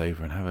on the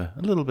sofa and have a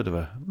little bit of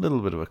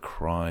a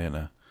cry and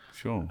a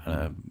Sure.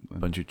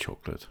 bunch of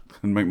chocolate.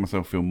 And make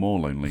myself feel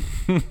more lonely.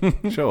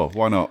 Sure,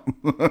 why not?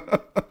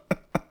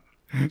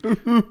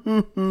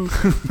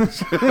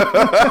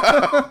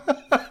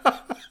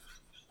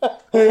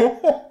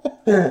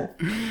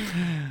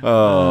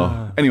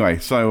 Anyway,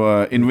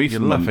 so in You're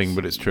recent laughing, months,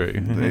 but it's true.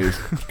 it is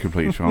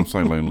completely true. I'm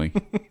so lonely.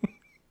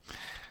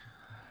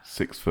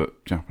 6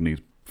 foot Japanese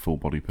full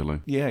body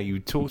pillow. Yeah, you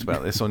talked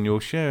about this on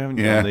your show, haven't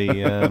you?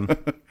 Yeah. On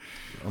the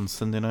on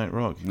Sunday Night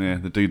Rock. Yeah,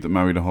 the dude that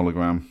married a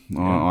hologram.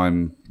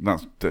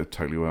 That's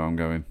totally where I'm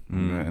going.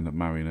 I'm going to end up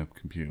marrying a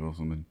computer or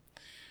something.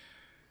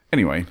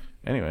 Anyway,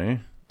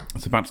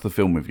 so back to the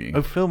film review.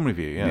 Oh, film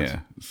review. Yes. Yeah.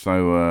 So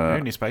You're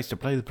only supposed to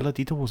play the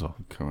bloody doors off.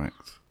 correct.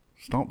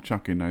 Stop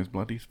chucking those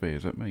bloody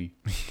spears at me.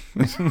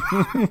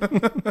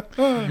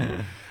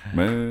 Man,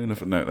 no,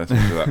 let's not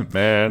do that.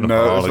 Man,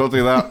 No, let's not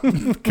do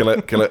that. Kill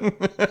it. Kill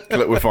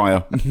it with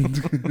fire.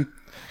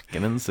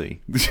 Get in the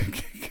sea.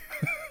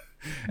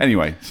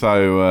 Anyway,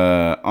 so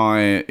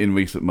I, in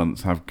recent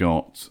months, have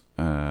got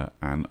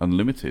an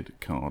unlimited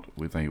card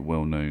with a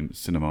well-known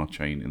cinema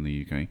chain in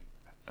the UK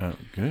Oh,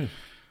 good.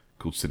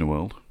 called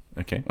Cineworld.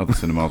 Okay. Other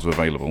cinemas are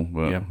available,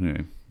 but Yeah. you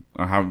know,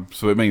 I have.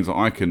 So it means that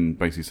I can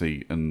basically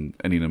see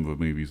any number of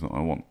movies that I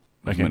want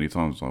as Okay. many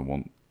times as I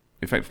want,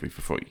 effectively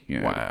for free.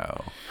 Yeah.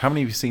 Wow. How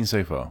many have you seen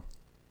so far?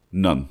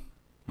 None.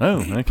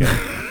 Oh, okay.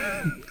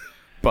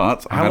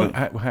 But I How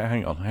had long,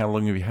 hang on. How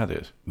long have you had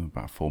it?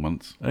 about 4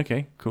 months.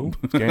 Okay, cool.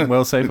 It's going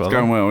well so far. It's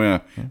going well, yeah.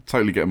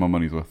 Totally getting my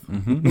money's worth.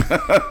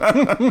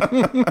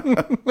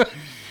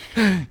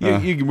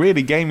 You're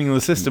really gaming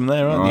the system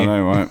there, aren't I you?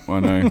 know, right? I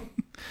know.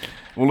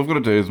 All I've got to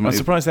do is I'm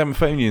surprised they haven't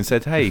phoned you and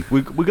said, "Hey,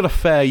 we've got a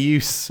fair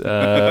use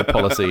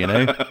policy, you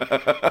know.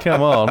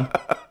 Come on,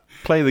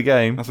 play the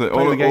game. That's it.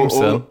 Play the game,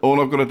 son."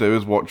 All I've got to do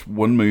is watch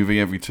one movie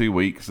every 2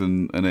 weeks,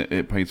 and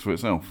it pays for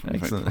itself.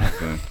 Excellent.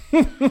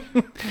 effectively.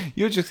 So,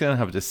 You're just going to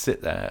have to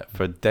sit there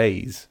for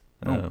days.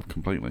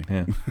 completely.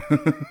 Yeah.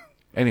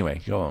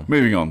 Anyway, go on.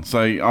 Moving on. So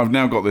I've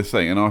now got this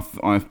thing, and I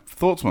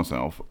thought to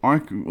myself,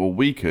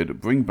 we could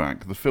bring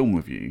back the film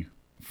review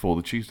for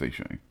the Tuesday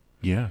show.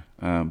 Yeah.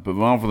 But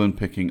rather than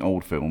picking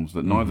old films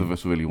that neither of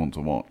us really want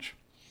to watch,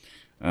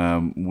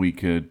 we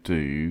could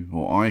do,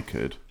 or I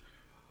could.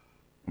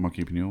 Am I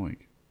keeping you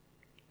awake?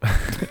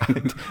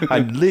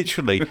 I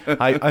literally,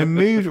 I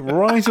moved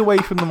right away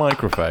from the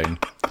microphone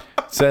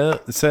so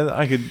that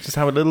I could just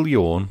have a little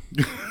yawn.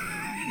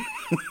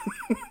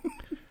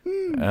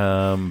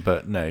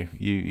 But no,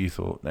 you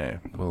thought no.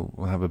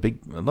 We'll have a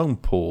long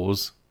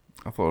pause.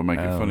 I thought I'd make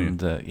it funnier.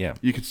 And yeah.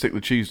 You could stick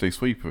the Tuesday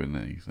sweeper in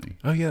there, you see.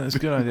 Oh yeah, that's a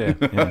good idea.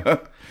 Yeah.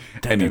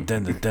 Anyway.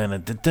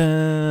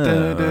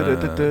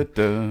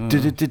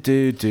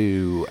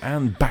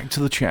 And back to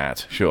the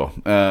chat. Sure.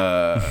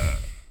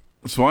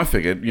 So I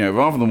figured,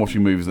 rather than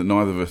watching movies that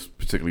neither of us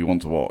particularly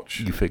want to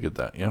watch, You figured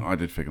that, yeah? I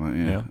did figure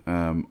that,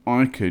 yeah.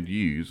 I could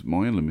use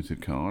my unlimited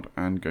card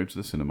and go to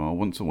the cinema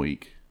once a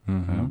week,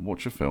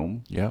 watch a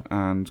film, Yeah.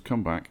 and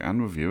come back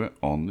and review it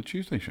on the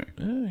Tuesday show.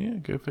 Yeah,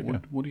 go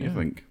figure. What do you Yeah.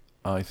 think?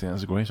 I think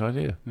that's a great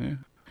idea. Yeah.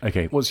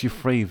 Okay, what's your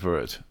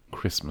favourite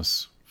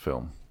Christmas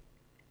film?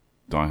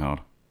 Die Hard.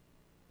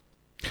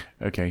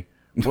 Okay,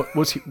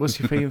 what's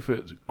your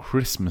favourite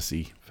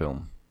Christmassy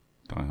film?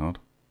 Die Hard.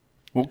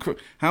 Well,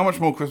 how much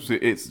more Christmas?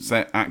 It's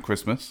set at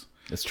Christmas.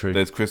 That's true.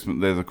 There's Christmas.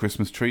 There's a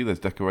Christmas tree. There's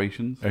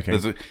decorations.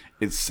 Okay.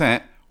 It's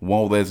set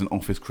while there's an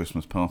office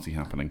Christmas party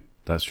happening.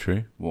 That's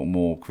true. What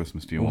more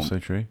Christmas do you Also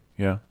want? true.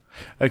 Yeah.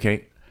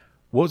 Okay,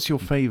 what's your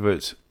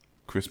favourite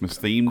Christmas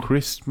themed.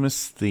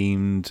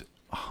 Christmas-themed,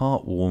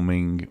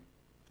 heartwarming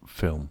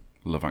film?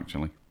 Love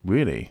Actually.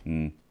 Really?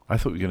 I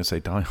thought you were going to say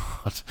Die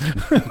Hard.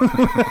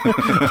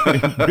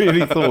 I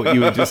really thought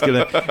you were just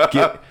going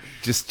to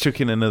just chuck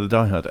in another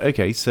Die Hard.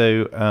 Okay,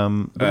 so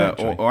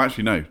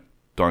Actually, no.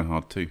 Die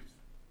Hard 2.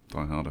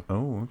 Die Harder.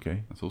 oh,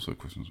 okay, That's also a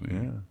Christmas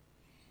movie. yeah.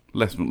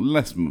 Less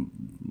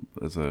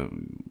as a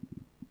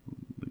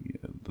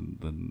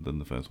than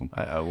the first one.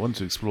 I want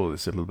to explore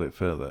this a little bit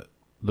further.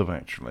 Love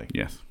Actually.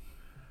 Yes.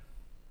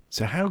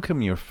 So how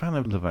come you're a fan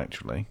of Love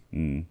Actually,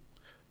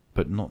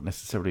 but not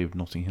necessarily of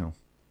Notting Hill?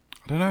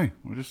 I don't know.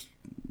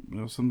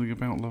 There was something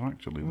about Love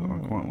Actually that I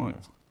quite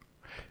liked.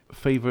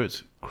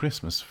 Favourite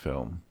Christmas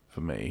film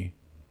for me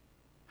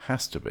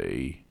has to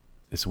be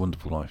It's a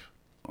Wonderful Life.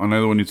 I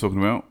know the one you're talking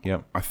about.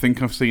 Yeah. I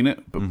think I've seen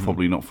it, but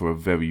probably not for a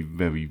very,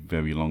 very,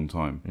 very long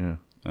time.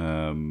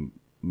 Yeah.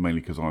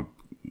 Mainly because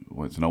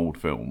it's an old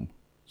film.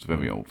 It's a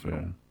very old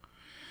film.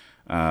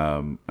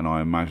 And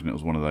I imagine it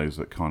was one of those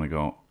that kind of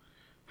got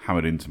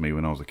hammered into me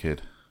when I was a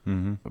kid.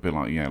 Mm-hmm. A bit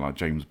like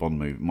James Bond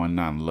movies. My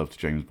nan loved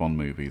James Bond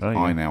movies. Oh, yeah.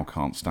 I now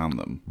can't stand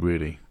them.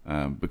 Really?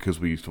 Because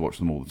we used to watch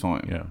them all the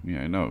time. Yeah.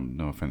 You know,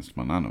 no offense to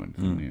my nan or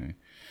anything. You know.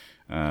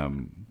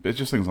 But it's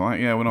just things like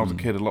when I was a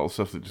kid, a lot of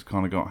stuff that just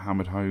kind of got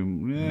hammered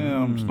home.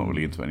 I'm just not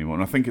really into it anymore.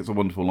 And I think It's a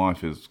Wonderful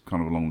Life is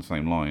kind of along the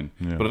same line,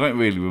 but I don't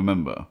really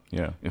remember.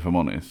 Yeah. If I'm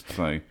honest.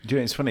 So Do you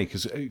know, it's funny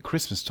because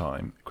Christmas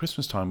time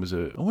was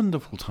a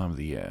wonderful time of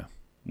the year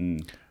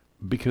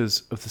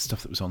because of the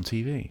stuff that was on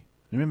TV.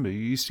 Remember, you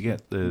used to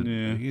get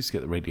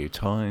the Radio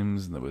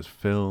Times, and there was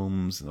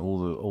films and all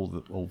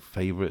the old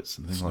favourites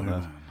and things like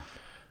that.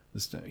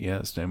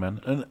 The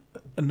Snowman, and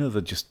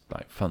another just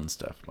like fun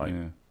stuff, like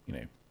you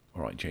know,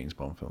 all right, James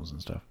Bond films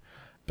and stuff.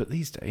 But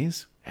these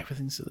days,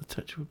 everything's at the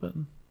touch of a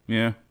button.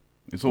 yeah,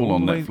 it's all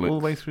on Netflix. All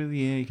the way through the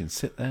year, you can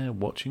sit there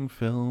watching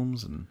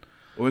films and.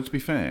 Well, to be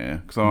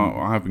fair, because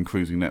I have been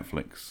cruising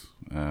Netflix,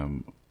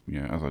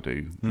 as I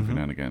do every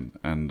now and again,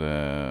 and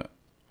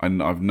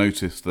I've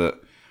noticed that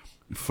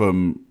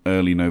from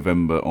early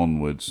November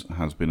onwards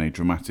has been a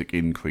dramatic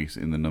increase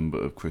in the number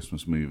of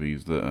Christmas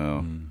movies that are,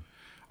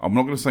 I'm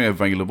not going to say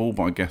available,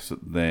 but I guess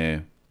that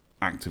they're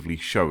actively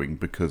showing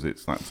because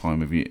it's that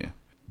time of year.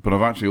 But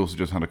I've actually also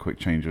just had a quick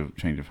change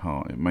of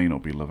heart. It may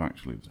not be Love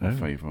Actually that's my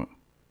favourite.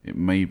 It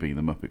may be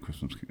The Muppet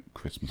Christmas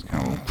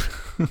Carol.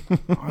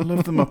 I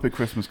love The Muppet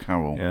Christmas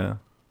Carol. Yeah.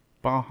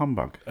 Bar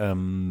humbug. Do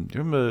you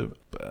remember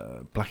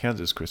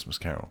Blackadder's Christmas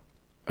Carol?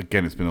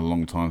 Again, it's been a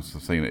long time since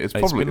I've seen it. It's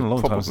been a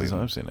long time since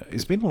I've seen it.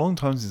 It's been a long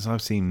time since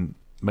I've seen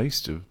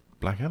most of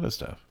Blackadder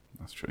stuff.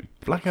 That's true.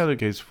 Blackadder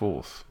Goes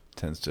Forth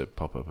tends to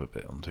pop up a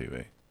bit on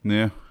TV.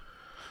 Yeah.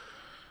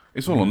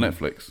 It's all on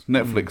Netflix.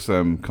 Netflix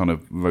kind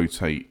of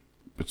rotate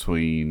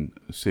between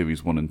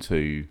series 1 and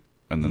 2,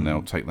 and then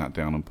they'll take that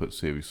down and put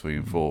series 3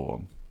 and 4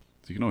 on.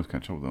 So you can always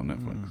catch up with it on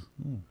Netflix.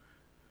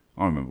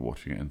 I remember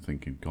watching it and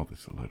thinking, God, this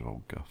is a load of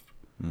old guff.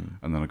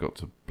 And then I got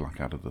to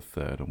Blackadder the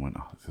Third and went,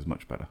 this is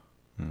much better.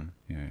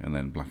 Yeah, and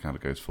then Blackadder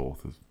Goes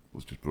Forth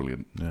was just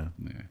brilliant. Yeah.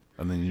 Yeah.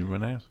 And then you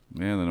run out.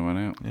 Yeah, then I went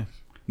out. Yeah.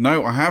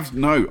 No, I have.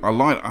 No, I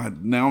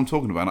lied. Now I'm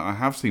talking about it. I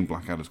have seen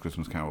Blackadder's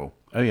Christmas Carol.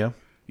 Oh, yeah?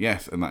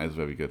 Yes, and that is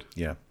very good.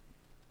 Yeah.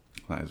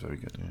 That is very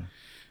good.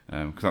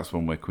 Yeah. Because that's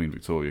one where Queen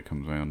Victoria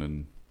comes around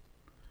and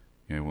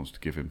wants to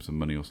give him some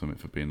money or something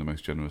for being the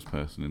most generous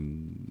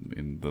person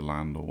in the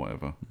land or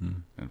whatever.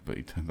 But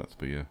he turns out to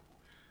be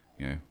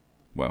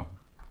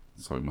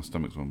sorry, my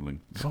stomach's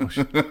rumbling. Gosh.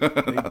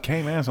 It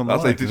came out on the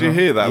That's mic it. Did as you well.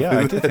 hear that? Yeah,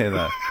 I did hear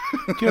that.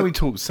 Do you know, we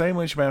talked so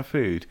much about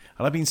food,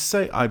 and I've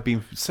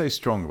been so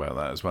strong about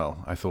that as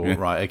well. I thought,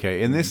 right,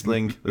 okay, in this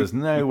link, there's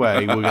no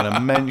way we're going to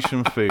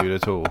mention food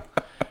at all.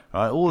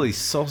 Right, all these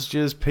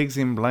sausages, pigs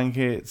in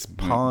blankets,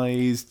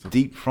 pies,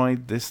 deep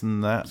fried this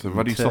and that. It's a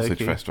ruddy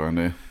sausage fest around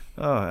here.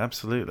 Oh,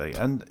 absolutely.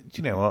 And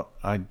do you know what?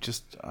 I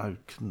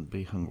couldn't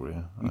be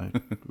hungrier. I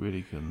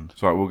really couldn't.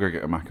 It's all right, we'll go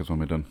get a Macca's when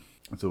we're done.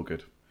 It's all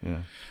good.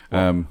 Yeah.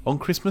 Well, on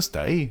Christmas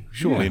Day?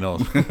 Surely not.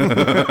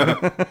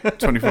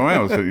 24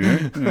 hours, don't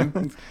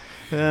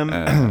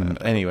you?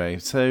 Anyway,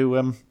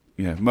 so...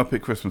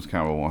 Muppet Christmas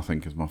Carol, I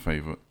think, is my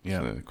favourite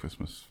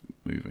Christmas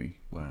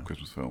movie. Wow.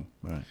 Christmas film.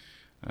 Right.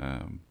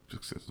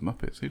 Just because it's the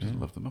Muppets. Who doesn't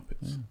love the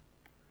Muppets?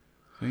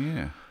 So,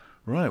 yeah.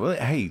 Right, well,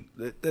 hey,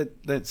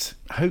 let's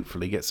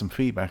hopefully get some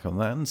feedback on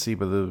that and see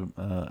whether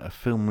a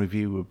film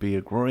review would be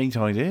a great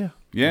idea.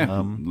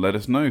 Yeah, let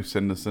us know.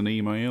 Send us an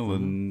email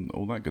and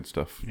all that good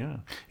stuff. Yeah.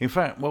 In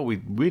fact, what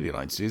we'd really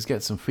like to do is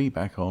get some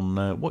feedback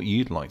on what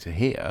you'd like to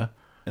hear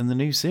in the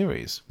new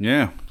series.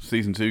 Yeah,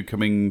 Season 2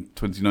 coming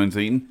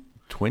 2019.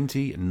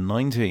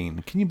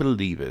 2019. Can you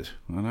believe it?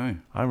 I know.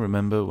 I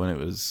remember when it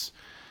was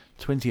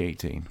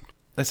 2018.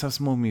 Let's have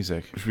some more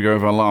music. Should we go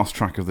over our last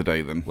track of the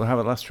day then? We'll have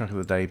a last track of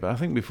the day, but I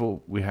think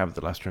before we have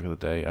the last track of the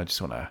day, I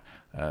just want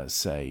to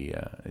say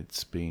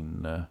it's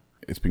been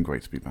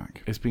great to be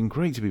back. It's been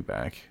great to be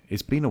back.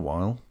 It's been a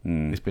while.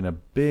 It's been a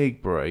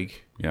big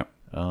break. Yeah.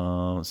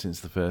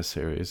 Since the first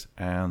series,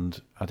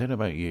 and I don't know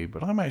about you,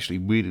 but I'm actually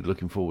really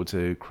looking forward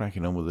to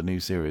cracking on with the new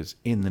series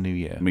in the new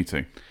year. Me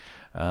too.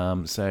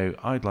 So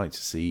I'd like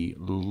to see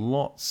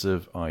lots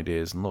of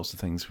ideas and lots of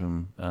things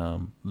from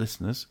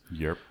listeners.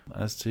 Yep.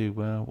 As to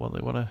what they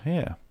want to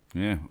hear.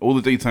 Yeah. All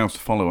the details to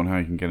follow on how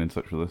you can get in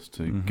touch with us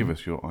to give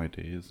us your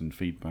ideas and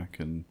feedback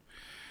and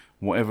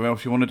whatever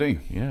else you want to do.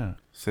 Yeah.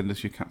 Send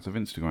us your cats of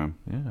Instagram.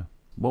 Yeah.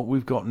 What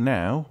we've got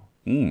now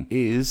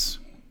is,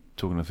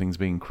 talking of things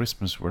being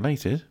Christmas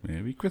related.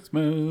 Merry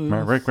Christmas.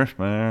 Merry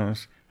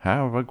Christmas.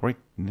 Have a great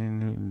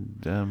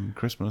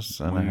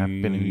Christmas and a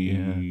Happy New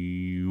Year.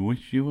 We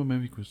wish you a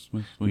Merry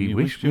Christmas. We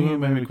wish you a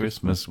Merry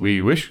Christmas.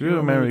 We wish you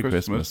a Merry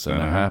Christmas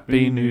and a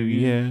Happy New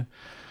Year.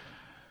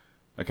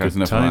 Okay, that's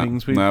Good enough of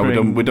tidings that. we No,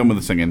 bring. we're done with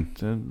the singing.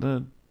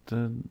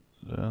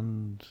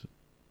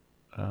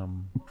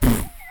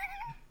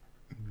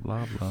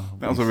 blah, blah.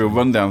 That was a real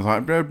rundown. It's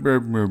like, blah, blah,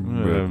 blah,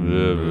 blah,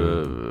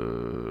 blah.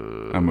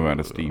 And we're out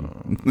of steam.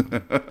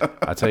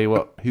 I tell you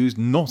what, who's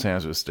not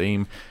out of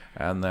steam,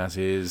 and that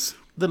is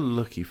the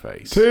Lucky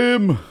Face.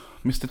 Tim!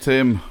 Mr.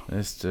 Tim.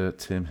 Mr.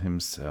 Tim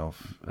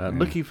himself.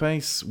 Lucky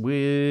Face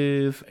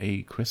with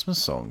a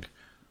Christmas song.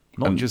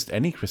 Not just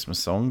any Christmas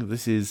song,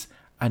 this is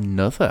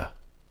another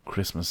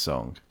Christmas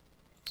song.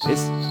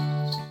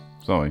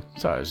 Sorry.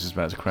 Sorry, I was just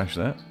about to crash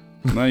that.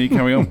 No, you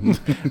carry on.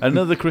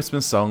 Another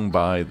Christmas song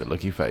by the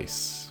Lucky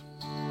Face.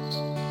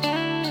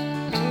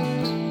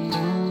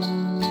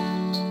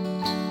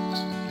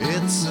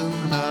 It's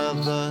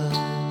another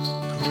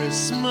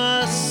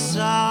Christmas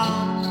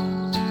song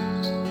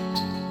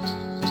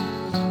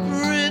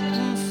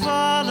written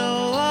for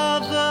no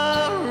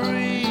other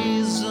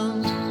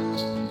reason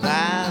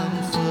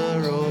than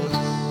for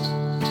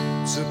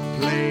us to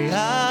play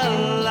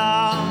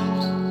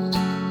along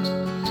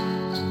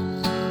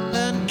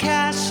and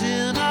cash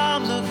in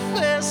on the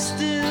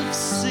festive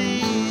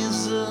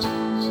season.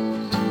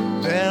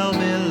 There'll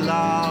be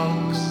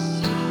logs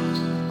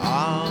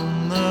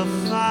on the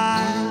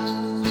fire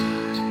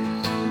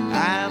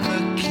and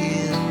the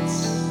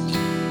kids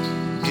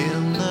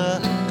in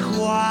the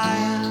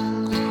choir.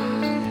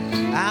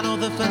 I know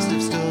the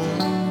festive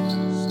stuff,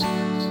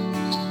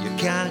 you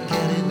can't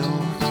get enough.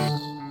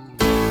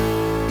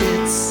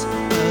 It's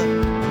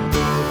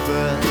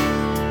another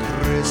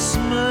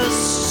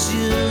Christmas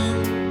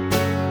tune.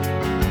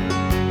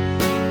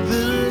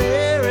 The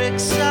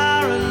lyrics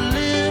are a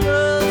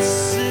little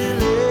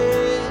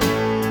silly.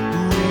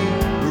 We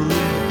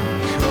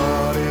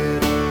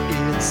recorded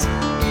it's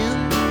in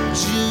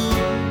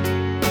June,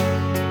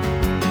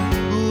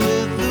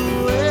 with the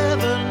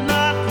weather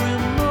not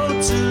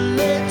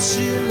remotely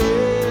chilly.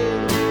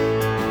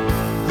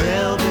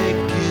 There'll be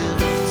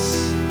gifts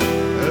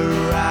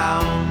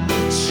around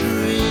the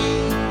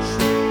tree,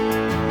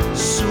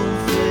 some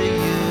for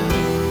you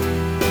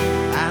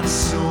and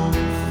some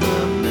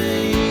for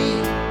me,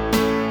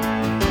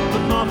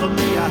 but more for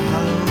me I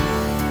hope,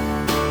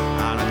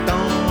 and I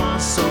don't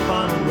want soap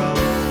on a road.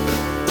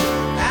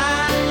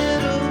 And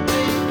it'll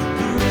be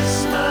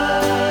Christmas.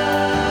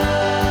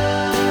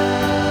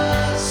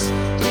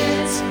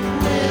 It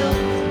will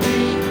be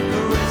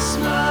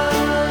Christmas.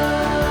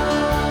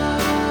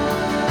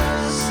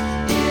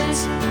 It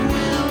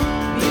will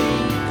be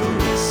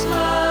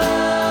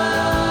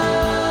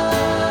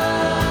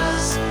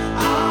Christmas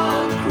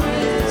on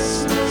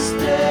Christmas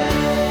Day.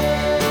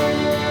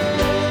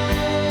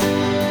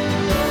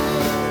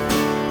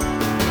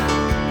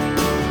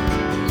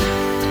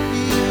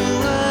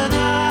 You and I,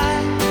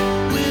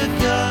 we're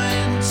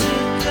going to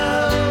go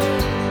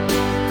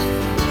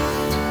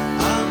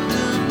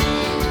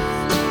underneath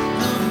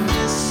the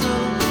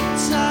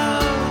mistletoe.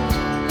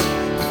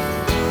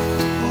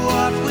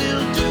 What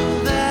we'll do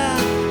there,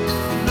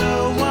 no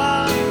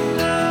one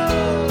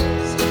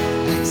knows,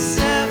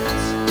 except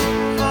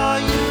for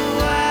you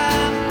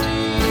and me.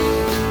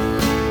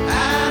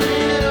 And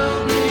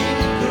it'll be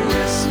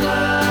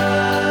Christmas.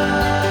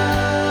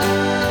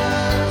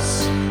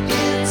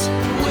 It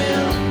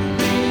will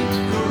be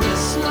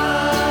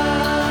Christmas.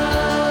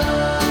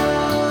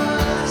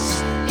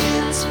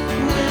 It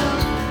will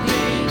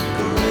be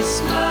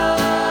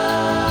Christmas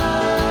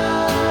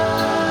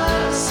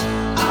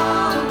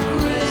on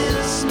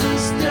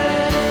Christmas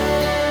Day.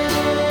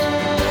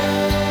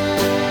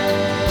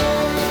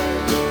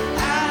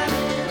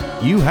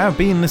 You have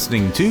been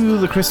listening to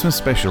the Christmas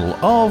special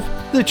of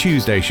The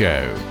Tuesday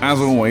Show. As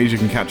always, you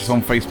can catch us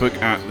on Facebook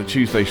at The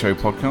Tuesday Show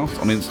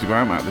Podcast, on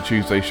Instagram at The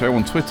Tuesday Show,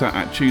 on Twitter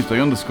at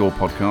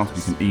Tuesday_podcast.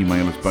 You can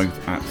email us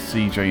both at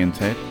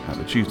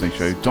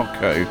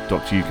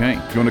cjandted@thetuesdayshow.co.uk.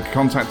 If you want to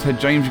contact Ted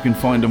James, you can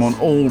find him on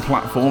all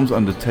platforms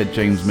under Ted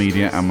James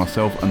Media and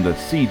myself under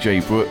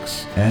CJ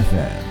Brooks.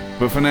 FM.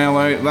 But for now,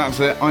 though, that's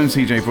it. I'm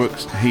CJ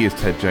Brooks. He is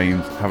Ted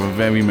James. Have a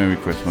very Merry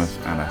Christmas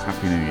and a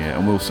Happy New Year,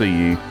 and we'll see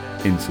you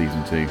in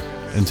Season 2.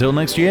 Until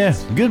next year,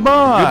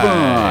 goodbye.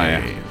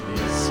 Goodbye.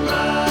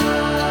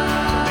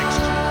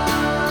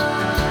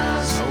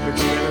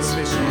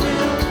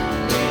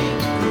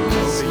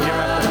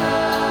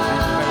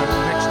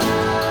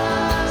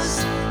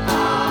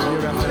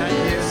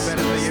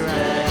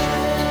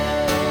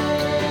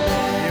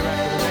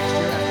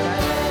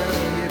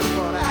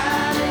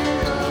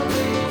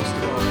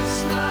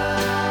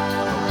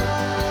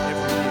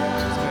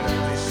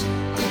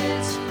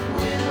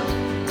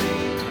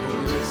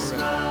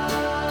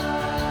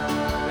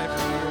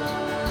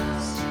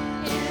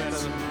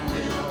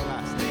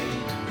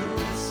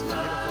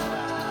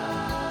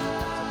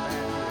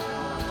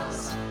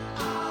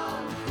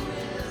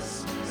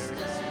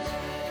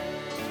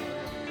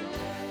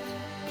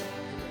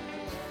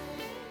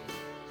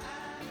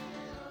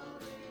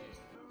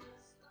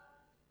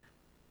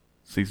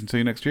 Season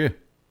 2 next year.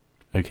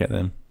 Okay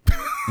then.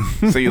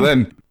 See you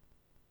then.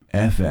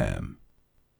 FM.